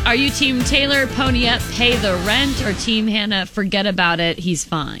boyfriend? Are you Team Taylor, pony up, pay the rent, or Team Hannah, forget about it, he's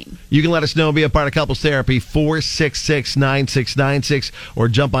fine? You can let us know, be a part of Couples Therapy, 466-9696, or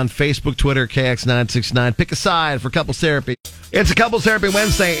jump on Facebook, Twitter, KX969. Pick a side for Couples Therapy. It's a Couples Therapy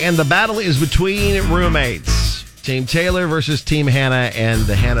Wednesday, and the battle is between roommates. Team Taylor versus Team Hannah, and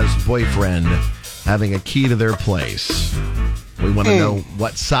Hannah's boyfriend having a key to their place. We want to know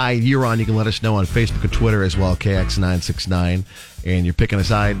what side you're on. You can let us know on Facebook and Twitter as well, KX969. And you're picking a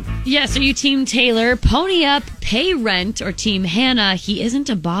side. Yes, are you Team Taylor, pony up, pay rent, or Team Hannah, he isn't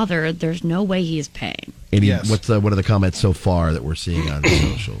a bother, there's no way he is paying? What are the comments so far that we're seeing on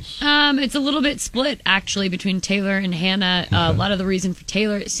socials? It's a little bit split, actually, between Taylor and Hannah. A lot of the reason for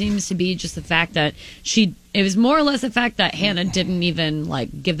Taylor, it seems to be just the fact that it was more or less the fact that Hannah didn't even,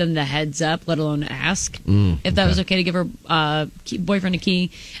 give them the heads up, let alone ask if that was okay to give her boyfriend a key.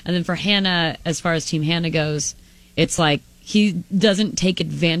 And then for Hannah, as far as Team Hannah goes, it's like, he doesn't take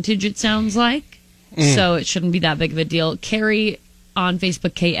advantage, it sounds like. So it shouldn't be that big of a deal. Carrie on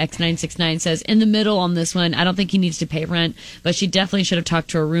Facebook, KX969, says, in the middle on this one, I don't think he needs to pay rent, but she definitely should have talked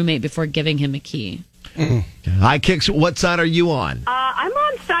to her roommate before giving him a key. Hi, Kix. What side are you on? I'm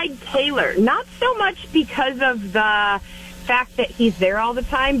on side Taylor. Not so much because of the fact that he's there all the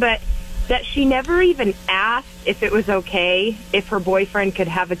time, but that she never even asked if it was okay if her boyfriend could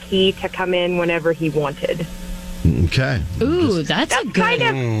have a key to come in whenever he wanted. Okay. Ooh, that's a good... kind of,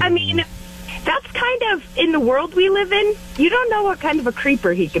 that's kind of, in the world we live in, you don't know what kind of a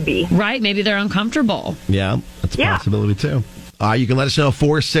creeper he could be. Right, maybe they're uncomfortable. Yeah, that's a possibility too. You can let us know,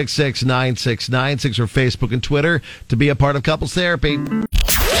 466-9696, or Facebook and Twitter to be a part of Couples Therapy.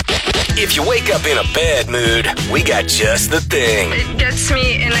 If you wake up in a bad mood, we got just the thing. It gets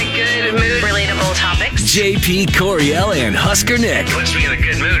me in a good mood. Relatable topics. JP, Coriel, and Husker Nick. Puts me in a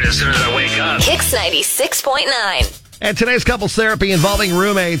good mood as soon as I wake up. Kicks 96.9. And today's Couples Therapy involving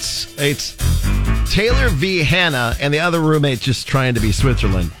roommates. It's Taylor v. Hannah, and the other roommate just trying to be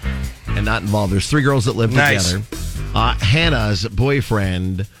Switzerland and not involved. There's three girls that live together. Hannah's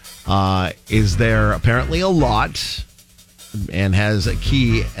boyfriend is there apparently a lot and has a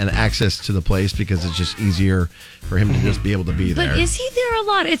key and access to the place because it's just easier for him to just be able to be there. But is he there a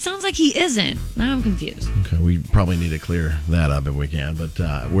lot? It sounds like he isn't. Now I'm confused. Okay, we probably need to clear that up if we can. But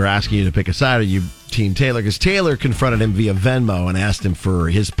we're asking you to pick a side. Are you Team Taylor? Because Taylor confronted him via Venmo and asked him for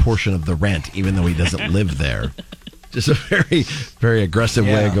his portion of the rent, even though he doesn't live there. Just a very, very aggressive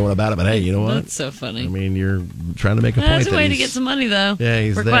way of going about it. But hey, you know what? That's so funny. I mean, you're trying to make a point. That's a way to get some money, though. Yeah,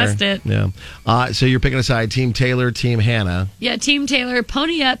 he's Request there. it. Yeah. So you're picking a side, Team Taylor, Team Hannah. Yeah, Team Taylor,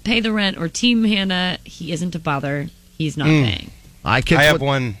 pony up, pay the rent, or Team Hannah, he isn't a bother. He's not paying. I have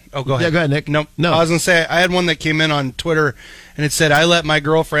one. Oh, go ahead. Yeah, go ahead, Nick. No. I was going to say, I had one that came in on Twitter, and it said, I let my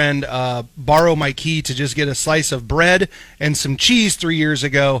girlfriend borrow my key to just get a slice of bread and some cheese 3 years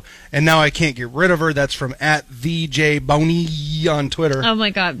ago, and now I can't get rid of her. That's from @VJBoney on Twitter. Oh, my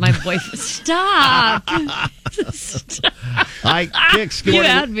God. My boyfriend. Stop. Stop. Hi, Kix. You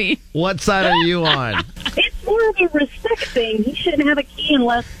had me. What side are you on? It's more of a respect thing. He shouldn't have a key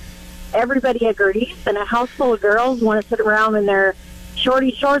unless everybody agrees, and a house full of girls want to sit around in their shorty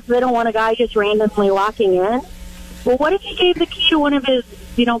shorts. They don't want a guy just randomly walking in. Well, what if he gave the key to one of his,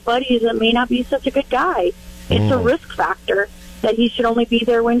 buddies that may not be such a good guy? It's a risk factor that he should only be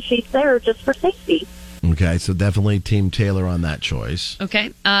there when she's there just for safety. Okay, so definitely Team Taylor on that choice.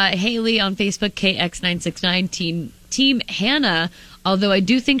 Okay. Haley on Facebook, KX969, Team Hannah, although I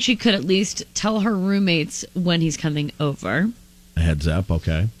do think she could at least tell her roommates when he's coming over. A heads up,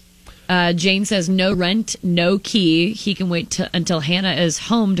 okay. Jane says no rent, no key. He can wait until Hannah is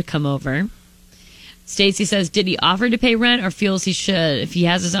home to come over. Stacy says, did he offer to pay rent or feels he should? If he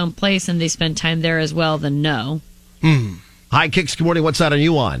has his own place and they spend time there as well, then no. Hi, Kix. Good morning. What side are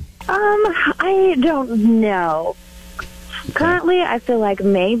you on? I don't know. Currently, I feel like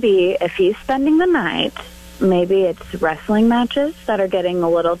maybe if he's spending the night, maybe it's wrestling matches that are getting a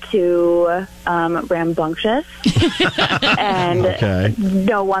little too rambunctious. And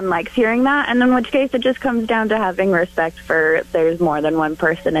no one likes hearing that. And in which case, it just comes down to having respect for there's more than one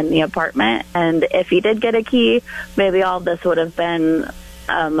person in the apartment. And if he did get a key, maybe all this would have been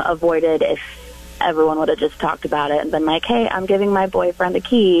avoided if everyone would have just talked about it and been like, hey, I'm giving my boyfriend a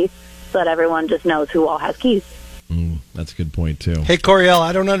key so that everyone just knows who all has keys. That's a good point, too. Hey, Coriel,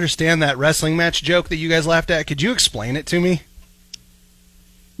 I don't understand that wrestling match joke that you guys laughed at. Could you explain it to me?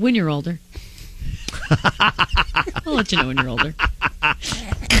 When you're older. I'll let you know when you're older.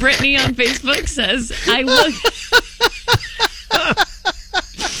 Brittany on Facebook says,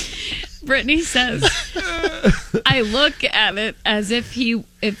 Brittany says, I look at it as if he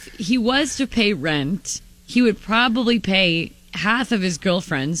was to pay rent, he would probably pay half of his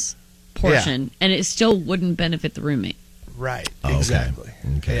girlfriend's portion, and it still wouldn't benefit the roommate. Right, Oh, exactly.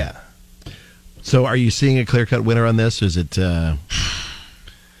 Okay. Yeah. So are you seeing a clear-cut winner on this? Or is it...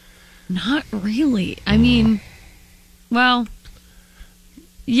 Not really. I mean, well,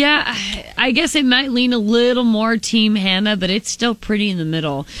 yeah, I guess it might lean a little more Team Hannah, but it's still pretty in the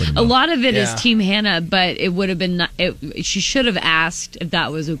middle. A lot of it is Team Hannah, but it would have been, she should have asked if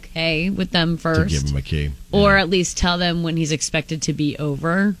that was okay with them first. To give him a key. Or at least tell them when he's expected to be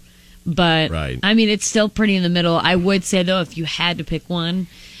over. But, I mean, it's still pretty in the middle. I would say, though, if you had to pick one,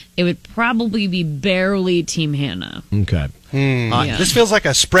 it would probably be barely Team Hannah. Okay. This feels like a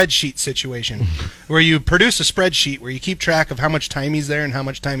spreadsheet situation where you produce a spreadsheet where you keep track of how much time he's there and how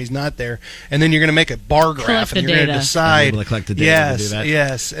much time he's not there, and then you're going to make a bar graph and you're going to decide. Able to collect the data to do that.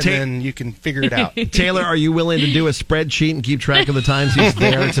 Yes, and then you can figure it out. Taylor, are you willing to do a spreadsheet and keep track of the times he's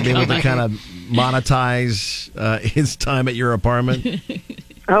there to be able to kind of monetize his time at your apartment?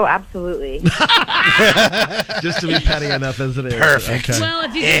 Oh, absolutely. Just to be petty enough as it is. Perfect. Okay. Well,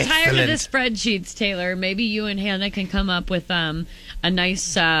 if you get tired of the spreadsheets, Taylor, maybe you and Hannah can come up with a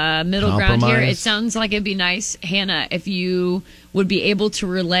nice middle ground here. It sounds like it'd be nice, Hannah, if you would be able to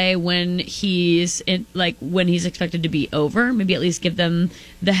relay when he's when he's expected to be over. Maybe at least give them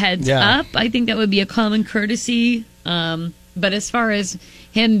the heads up. I think that would be a common courtesy. But as far as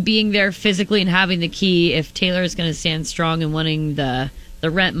him being there physically and having the key, if Taylor is going to stand strong and wanting the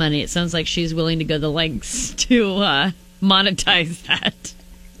rent money, it sounds like she's willing to go the lengths to monetize that.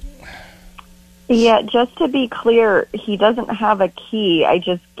 Yeah, just to be clear, he doesn't have a key. I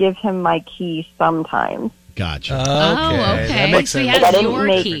just give him my key sometimes. Gotcha. Okay. That makes so he sense. has your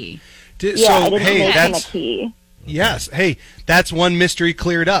key. I didn't make him a key. Yes. Hey, that's one mystery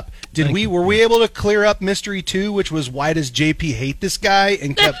cleared up. Were we able to clear up mystery 2, which was why does JP hate this guy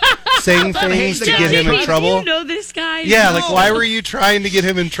and kept saying things to get him in trouble? Do you know this guy? Yeah, No. like why were you trying to get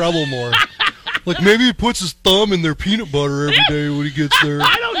him in trouble more? Like maybe he puts his thumb in their peanut butter every day when he gets there.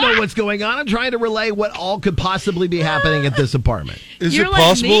 I don't know what's going on. I'm trying to relay what all could possibly be happening at this apartment. Is it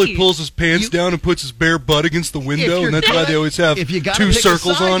possible he pulls his pants down and puts his bare butt against the window, and that's why they always have if you gotta 2 pick a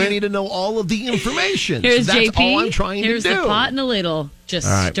circles side, on you it? need to know all of the information. Here's That's JP. all I'm trying Here's to do. the pot and a ladle. Just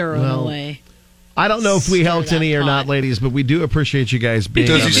All right, stir them well, away. I don't know if we helped any or not, ladies, but we do appreciate you guys being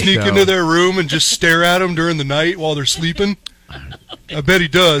Does on he the sneak show. into their room and just stare at them during the night while they're sleeping? I bet he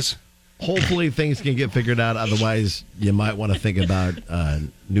does. Hopefully things can get figured out. Otherwise, you might want to think about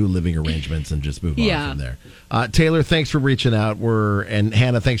new living arrangements and just move on from there. Taylor, thanks for reaching out. And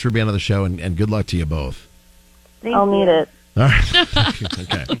Hannah, thanks for being on the show, and good luck to you both. I'll need it. All right.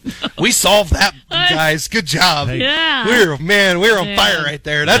 Okay. We solved that, guys. Good job. Yeah. We're on fire right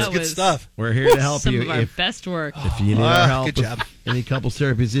there. That's good stuff. We're here to help Some you. of our best work. If you need our help good with job. any couples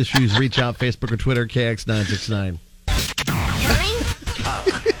therapy issues, reach out Facebook or Twitter, KX969.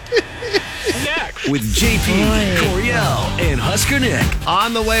 With JP, Coriel, and Husker Nick.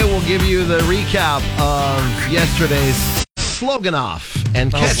 On the way, we'll give you the recap of yesterday's slogan-off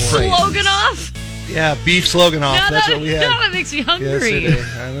and catchphrase. Slogan off? Yeah, beef slogan off. That's what we had. Now that makes me hungry. Yes, it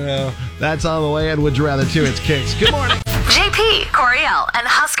is. I know. That's on the way, and Would You Rather 2. It's Kicks. Good morning. JP, Coriel, and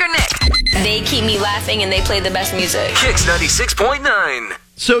Husker Nick. They keep me laughing and they play the best music. Kicks 96.9.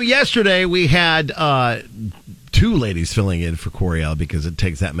 So yesterday we had 2 ladies filling in for Coriel because it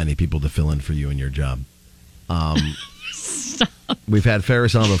takes that many people to fill in for you in your job. We've had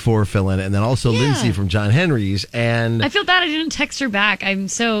Ferris on before fill in, and then also Lindsay from John Henry's. And I feel bad I didn't text her back. I'm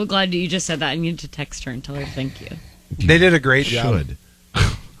so glad that you just said that. I need to text her and tell her thank you. They did a great job.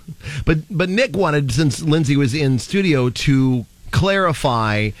 But Nick wanted, since Lindsay was in studio, to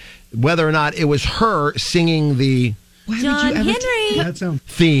clarify whether or not it was her singing the John Henry.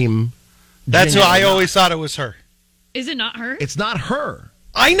 theme. That's who jingle. I always thought it was her. Is it not her? It's not her.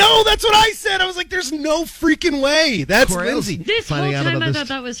 I know. That's what I said. I was like, "There's no freaking way." That's Coriel's Lindsay. This whole finding out time about I this. thought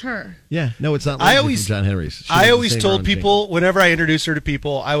that was her. Yeah, no, it's not Lindsay I always from John Henry's. She I doesn't always sing her told own people whenever I introduce her to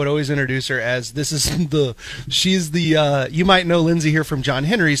people, I would always introduce her as she's the you might know Lindsay here from John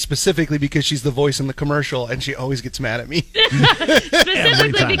Henry specifically because she's the voice in the commercial, and she always gets mad at me.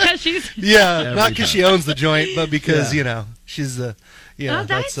 Specifically because she's not because she owns the joint, but because she's the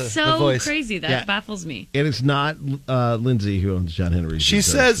that's the so voice. crazy. That baffles me. It is not Lindsay who owns John Henry's. She who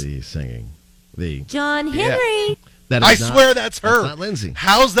does says the singing. The John Henry. That I is not- swear that's her. That's not Lindsay.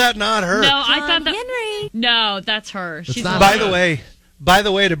 How's that not her? No, I thought that. Henry. No, that's her. She's not By the way, By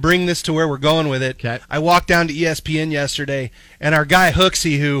the way, to bring this to where we're going with it, I walked down to ESPN yesterday, and our guy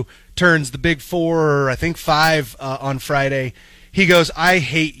Hooksy, who turns the big 4 or I think 5 on Friday, he goes, I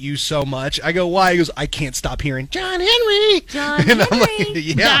hate you so much. I go, why? He goes, I can't stop hearing John Henry. John And I'm Henry.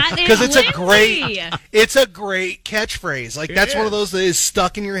 like, yeah, because it's a great catchphrase. Like that's one of those that is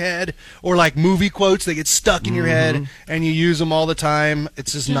stuck in your head, or like movie quotes that get stuck in your head, and you use them all the time.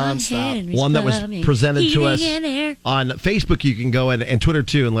 It's just nonstop. One that was presented to us Heating in air. on Facebook. You can go in, and Twitter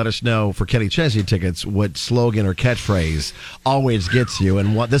too, and let us know for Kenny Chesney tickets what slogan or catchphrase always gets you.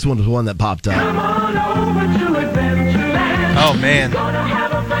 And this one was one that popped up. Oh man!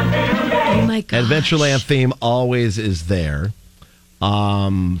 Oh my god! Adventureland theme always is there.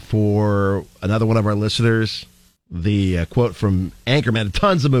 For another one of our listeners, the quote from Anchorman.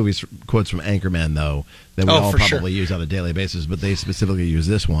 Tons of quotes from Anchorman, though, that we all probably use on a daily basis, but they specifically use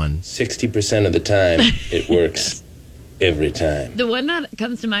this one. 60% of the time, it works every time. The one that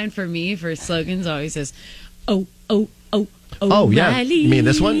comes to mind for me for slogans always is, oh, oh, oh, oh, yeah. O'Reilly. You mean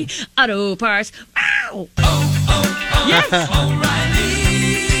this one? Auto parts. Ow! Yes.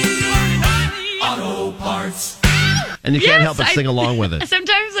 Auto parts. And you can't help but sing along with it.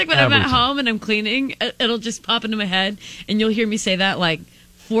 Sometimes, like when I'm at home and I'm cleaning, it'll just pop into my head, and you'll hear me say that like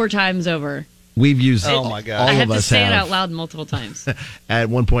 4 times over. We've used oh my god! I have to say it out loud multiple times. At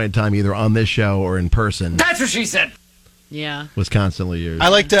one point in time, either on this show or in person. That's what she said. Yeah, was constantly used. I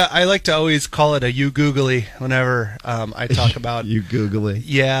like to always call it a you googly whenever I talk about you googly.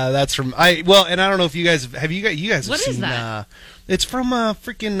 Yeah, that's from and I don't know if you guys have what seen is that? It's from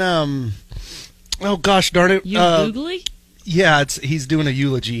freaking oh gosh darn it, you googly. Yeah, he's doing a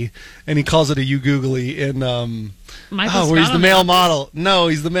eulogy and he calls it a you googly in Michael where he's Scott the male model. No,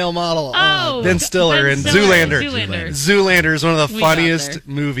 he's the male model. Ben Stiller in Zoolander. Zoolander is one of the funniest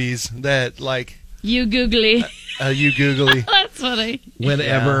movies that like you googly. You googly. That's funny.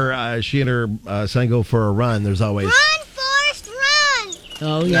 Whenever she and her son go for a run, there's always Run, Forrest, run!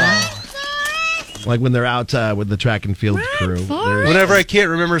 Oh yeah. Like when they're out with the track and field crew. Whenever I can't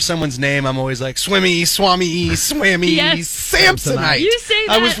remember someone's name, I'm always like Swimmy, Swammy, Swammy, Yes. Samsonite. You say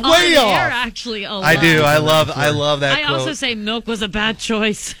that I was on way air, off. actually a lot. I do. I love that I quote. also say milk was a bad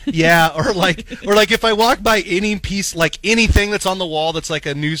choice. Yeah, or like if I walk by any piece, like anything that's on the wall that's like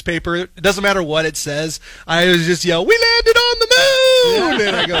a newspaper, it doesn't matter what it says, I always just yell, "We landed on the moon!"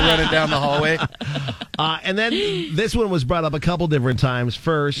 And I go running down the hallway. And then this one was brought up a couple different times.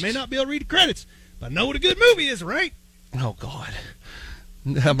 First, may not be able to read the credits, but I know what a good movie is, right? Oh God!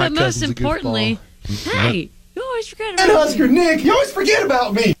 My But most cousin's a importantly, goofball. hey, you always forget about And me. Husker Nick, you always forget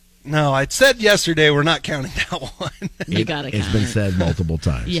about me. No, I said yesterday we're not counting that one. You gotta It's count been it. said multiple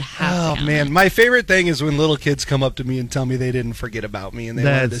times. You have Oh to. man, my favorite thing is when little kids come up to me and tell me they didn't forget about me and they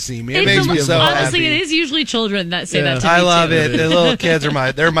wanted to see me. It makes me so honestly, happy. it is usually children that say that to me I love too. it. The little kids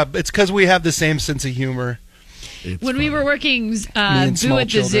are they're my. It's because we have the same sense of humor. When we were working Me Boo and small at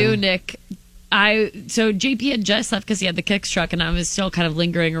the zoo, children. Nick, so JP had just left because he had the Kicks truck, and I was still kind of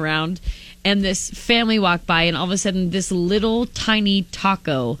lingering around. And this family walked by, and all of a sudden, this little tiny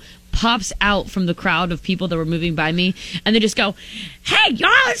taco pops out from the crowd of people that were moving by me, and they just go, "Hey, y'all,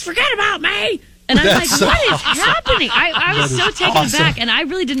 let's forget about me!" And I'm That's like, so "What is awesome. happening?" I was That so is taken awesome. back, and I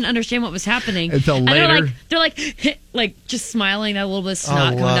really didn't understand what was happening. Until And later. they're like just smiling, a little bit of snot I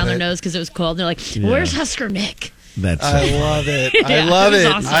coming love down their it. nose because it was cold. And they're like, Yeah. "Where's Husker Nick?" That's I love it. I Yeah, love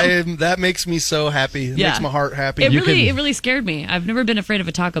it was it. awesome. That makes me so happy. It makes my heart happy. It really scared me. I've never been afraid of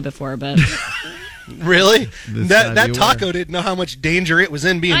a taco before, but Really? This That time you taco didn't know how much danger it was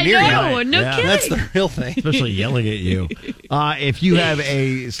in being I near know, you. no kidding. That's the real thing. Especially yelling at you. If you have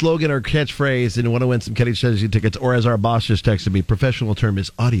a slogan or catchphrase and want to win some Kenny Chesney tickets, or as our boss just texted me, professional term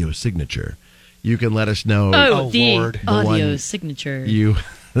is audio signature, you can let us know. the Lord. audio one signature. You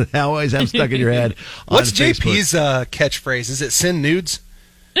always have stuck in your head. on What's Facebook. JP's catchphrase? Is it send nudes?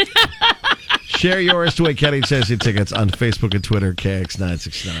 Share yours to win Kenny Chesney tickets on Facebook and Twitter,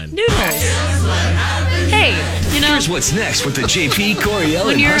 KX969. Noodles. Hey, you know, Here's what's next with the JP Coriel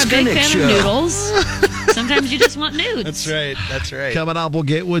when and you're a Husker big Nick fan show. of noodles, sometimes you just want nudes. That's right. That's right. Coming up, we'll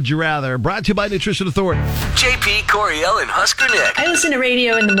get Would You Rather, brought to you by Nutrition Authority. JP Coriel and Husker Nick. I listen to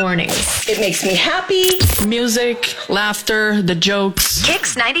radio in the mornings. It makes me happy. Music, laughter, the jokes.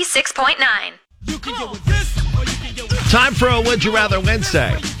 Kicks 96.9. Time for a Would You Rather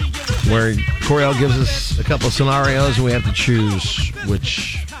Wednesday, where Coriel gives us a couple of scenarios and we have to choose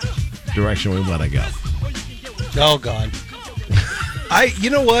which direction we want to go. Oh God. You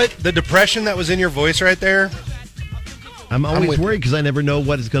know what? The depression that was in your voice right there. I'm always with worried because I never know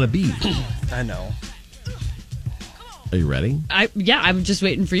what it's going to be. I know. Are you ready? I'm just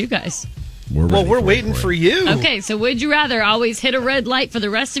waiting for you guys. We're waiting for you. Okay, so would you rather always hit a red light for the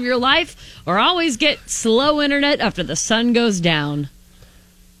rest of your life or always get slow internet after the sun goes down?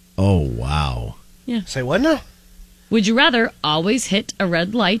 Oh, wow. Yeah. Say what now? Would you rather always hit a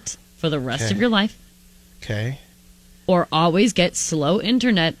red light for the rest of your life Okay. or always get slow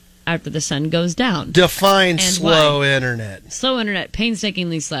internet after the sun goes down? Define And slow why? internet. Slow internet,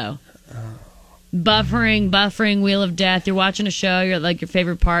 painstakingly slow. Buffering, Wheel of Death. You're watching a show, you're at like your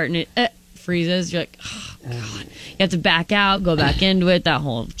favorite part, and it freezes. You're like, oh, God. You have to back out, go back into it, that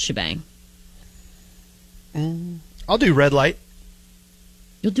whole shebang. I'll do red light.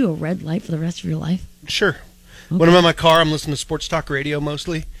 You'll do a red light for the rest of your life? Sure. When I'm in my car, I'm listening to sports talk radio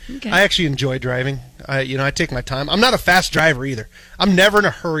mostly. Okay. I actually enjoy driving. I take my time. I'm not a fast driver either. I'm never in a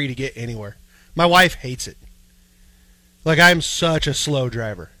hurry to get anywhere. My wife hates it. Like, I'm such a slow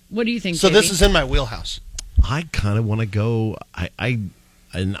driver. What do you think, So JP? this is in my wheelhouse. I kind of want to go. And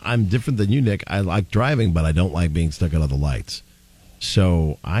I'm different than you, Nick. I like driving, but I don't like being stuck at other lights.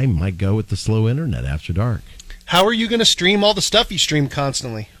 So I might go with the slow internet after dark. How are you going to stream all the stuff you stream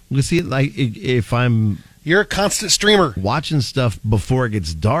constantly? You see, like if you're a constant streamer, watching stuff before it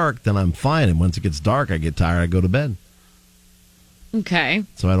gets dark, then I'm fine. And once it gets dark, I get tired. I go to bed. Okay.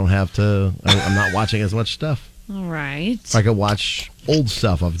 So I don't have to. I'm not watching as much stuff. All right. I can watch old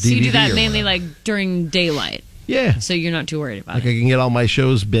stuff off DVD. So you do that or mainly whatever. like during daylight? Yeah. So you're not too worried about Like it? I can get all my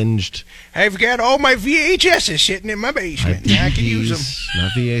shows binged. I've got all my VHSs sitting in my basement. I can use them.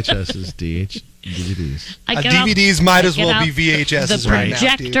 Not VHSs, DVDs. I get out- DVDs might I as get well out be VHSs the right now, dude.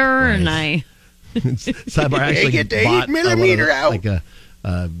 projector, and I... Sidebar, I actually get the bought 8 millimeter out. like a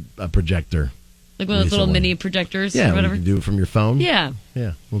projector. Like one of those little recently. mini projectors Yeah, or whatever? you can do it from your phone. Yeah.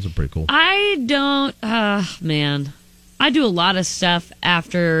 Yeah, those are pretty cool. I don't... man. I do a lot of stuff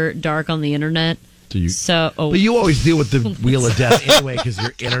after dark on the internet. But you always deal with the Wheel of Death anyway because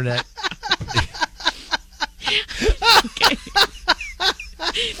your internet. Okay.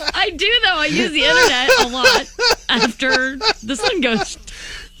 I do, though. I use the internet a lot after the sun goes.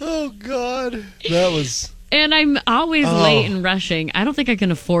 Oh, God. That was... And I'm always late and rushing. I don't think I can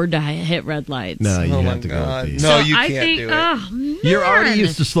afford to hit red lights. No, you Oh, have my to go God. with these. No, So you I can't think, do it. oh, man. You're already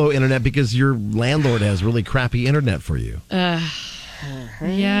used to slow internet because your landlord has really crappy internet for you. Yeah.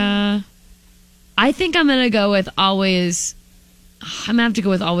 I think I'm going to go with always... I'm going to have to go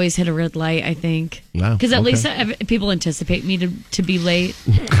with always hit a red light, I think. Wow, Because at okay. least people anticipate me to be late.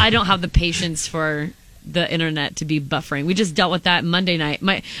 I don't have the patience for the internet to be buffering. We just dealt with that Monday night.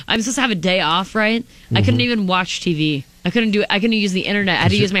 I'm supposed to have a day off, right? I couldn't even watch TV. I couldn't do it. I couldn't use the internet. I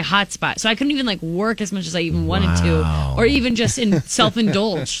had to use my hotspot. So I couldn't even like work as much as I even wanted to, or even just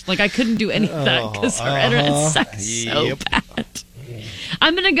self-indulge. Like I couldn't do any of that because our internet sucks so bad.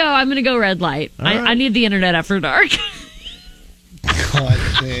 I'm gonna go red light. I need the internet after dark. God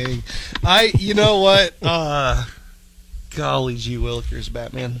dang. You know what? Golly gee willikers,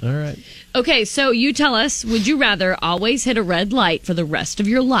 Batman. All right. Okay, so you tell us, would you rather always hit a red light for the rest of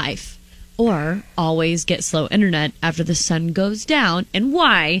your life or always get slow internet after the sun goes down, and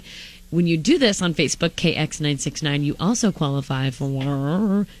why? When you do this on Facebook, KX969, you also qualify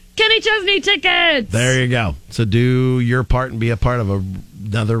for Kenny Chesney tickets. There you go. So do your part and be a part of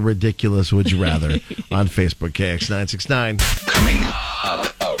another ridiculous Would You Rather on Facebook, KX969. Coming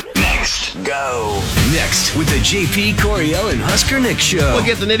up next. Go. Next with the JP Coriel and Husker Nick show. We'll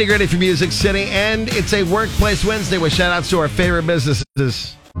get the nitty gritty from Music City, and it's a Workplace Wednesday with shout outs to our favorite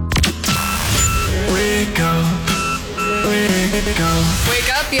businesses. Wake up, wake up. Wake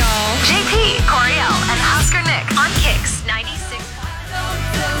up, y'all. JP, Coriel, and Husker Nick on Kicks 96.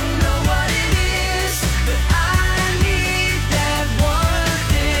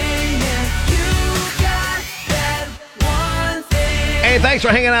 Hey, thanks for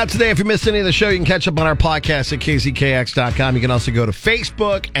hanging out today. If you missed any of the show, you can catch up on our podcast at kzkx.com. You can also go to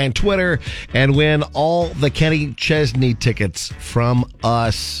Facebook and Twitter and win all the Kenny Chesney tickets from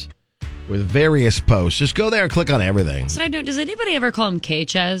us with various posts. Just go there and click on everything. Side note, does anybody ever call him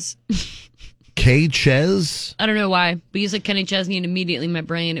K-Ches? K-Ches? I don't know why, but you said Kenny Chesney, and immediately in my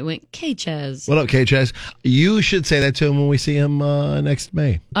brain it went K-Ches. What up, K-Ches? You should say that to him when we see him next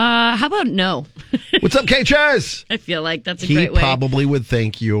May. How about no? What's up, K-Ches? I feel like that's a He great way probably would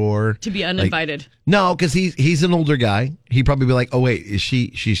think you're... to be uninvited. No, because he's an older guy. He'd probably be like, oh, wait, is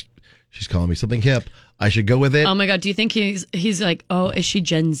she's calling me something hip. I should go with it. Oh my God, do you think he's like, oh, is she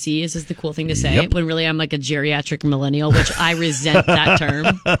Gen Z? Is this the cool thing to say? Yep. When really I'm like a geriatric millennial, which I resent that term.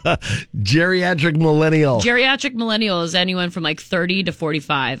 Geriatric millennial. Geriatric millennial is anyone from like 30 to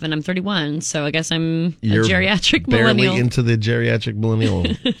 45, and I'm 31, so I guess I'm You're a geriatric barely millennial. into the geriatric millennial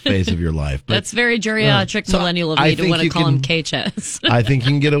phase of your life. But, That's very geriatric so millennial of I me to think want to you call him can- K-Chess. I think you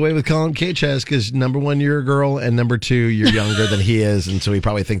can get away with calling him K-Chess because number one, you're a girl, and number two, you're younger than he is, and so he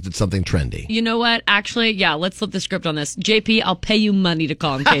probably thinks it's something trendy. You know what? Actually, yeah, let's flip the script on this. JP, I'll pay you money to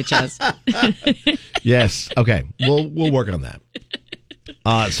call him K-Chess. Yes. Okay. We'll work on that.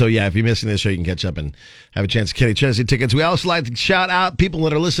 So yeah, if you're missing this show, you can catch up and have a chance to Kenny Chesney tickets. We also like to shout out people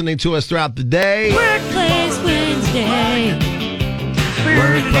that are listening to us throughout the day. Workplace Wednesday.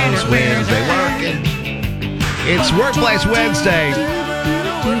 Workplace Wednesday. Working. It's Workplace Wednesday.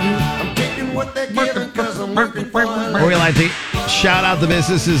 Or we like to shout out the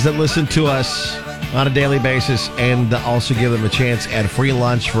businesses that listen to us on a daily basis and also give them a chance at a free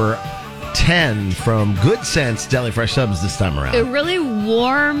lunch for 10 from Good Sense Deli Fresh Subs this time around. It really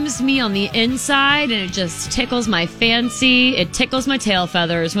warms me on the inside, and it just tickles my fancy. It tickles my tail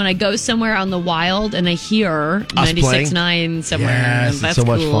feathers when I go somewhere on the wild and I hear 96.9 somewhere. Yes, That's it's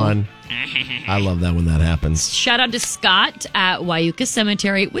so much cool. fun. I love that when that happens. Shout out to Scott at Wyuka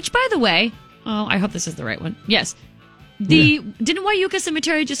Cemetery, which, by the way, I hope this is the right one. Yes. Didn't Wyuka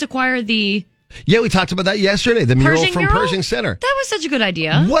Cemetery just acquire the Yeah, we talked about that yesterday. The mural Pershing from mural? Pershing Center. That was such a good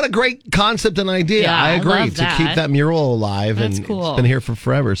idea. What a great concept and idea. Yeah, I agree. love To keep that mural alive. That's and cool. It's been here for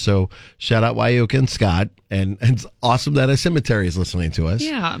forever. So shout out Wyuka and Scott. And it's awesome that a cemetery is listening to us.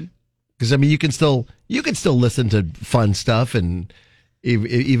 Yeah. Because, I mean, you can still listen to fun stuff and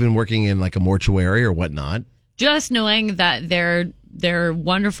even working in like a mortuary or whatnot. Just knowing that their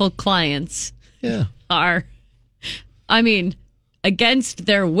wonderful clients are, I mean, against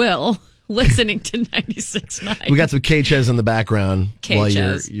their will, listening to 96.9. We got some K-Ches in the background while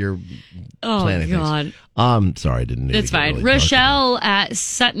you're Oh, planning God. things. Sorry, I didn't need It's to get fine. really Rochelle at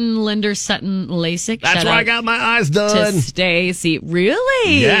Sutton Linder Sutton LASIK. That's Shout where I out got my eyes done. To Stacy.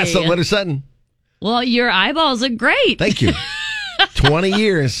 Really? Yeah, Sutton Linder Sutton. Well, your eyeballs look great. Thank you. 20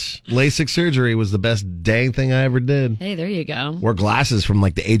 years. LASIK surgery was the best dang thing I ever did. Hey, there you go. Wore glasses from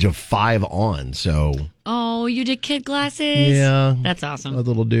like the age of 5 on, so. Oh, you did kid glasses? Yeah. That's awesome. A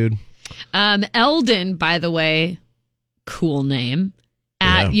little dude. Eldon, by the way, cool name,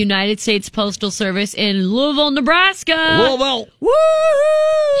 at United States Postal Service in Louisville, Nebraska. Louisville. Woo!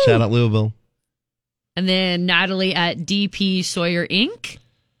 Shout out Louisville. And then Natalie at DP Sawyer Inc.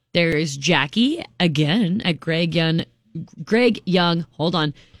 There's Jackie, again, at Greg Young, hold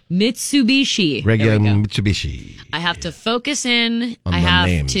on, Mitsubishi. Greg There we Young go. Mitsubishi. I have to focus in. On I the have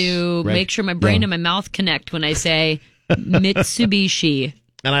names. to Greg make sure my brain Young. and my mouth connect when I say Mitsubishi.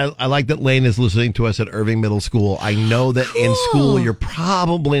 And I like that Lane is listening to us at Irving Middle School. I know that in school you're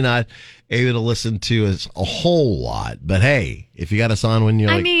probably not able to listen to us a whole lot. But hey, if you got us on when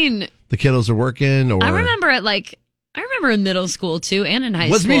you're I mean, the kiddos are working or... I remember in middle school too, and in high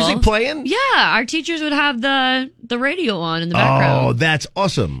Was school. music playing? Yeah, our teachers would have the radio on in the background. Oh, that's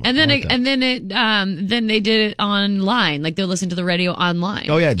awesome. And then I like that. then they did it online, like they'll listen to the radio online.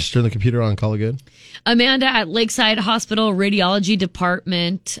 Oh, yeah, just turn the computer on, call it good. Amanda at Lakeside Hospital Radiology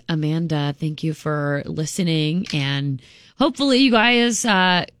Department. Amanda, thank you for listening, and hopefully you guys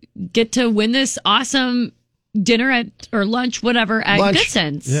get to win this awesome dinner or lunch, whatever, at Lunch. Good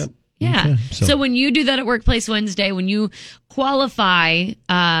Sense. Yep. Yeah. Okay, so when you do that at Workplace Wednesday, when you qualify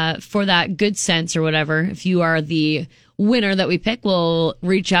for that Good Sense or whatever, if you are the winner that we pick, we'll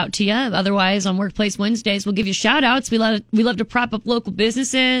reach out to you. Otherwise, on Workplace Wednesdays, we'll give you shout outs. We love to prop up local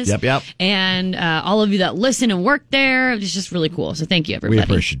businesses. Yep. And all of you that listen and work there, it's just really cool. So thank you, everybody. We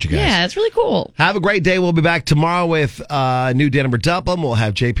appreciate you guys. Yeah, it's really cool. Have a great day. We'll be back tomorrow with new Denver Duplin. We'll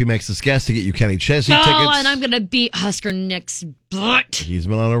have JP Makes Us Guest to get you Kenny Chesney tickets. And I'm going to beat Husker Nick's butt. He's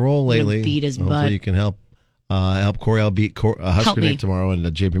been on a roll lately. gonna beat his Hopefully butt. you can help Coriel beat Husker me. Nick tomorrow, and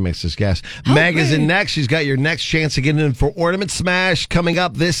JP Makes Us Guest. Meg is in next. She's got your next chance to get in for Ornament Smash coming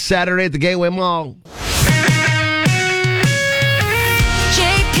up this Saturday at the Gateway Mall.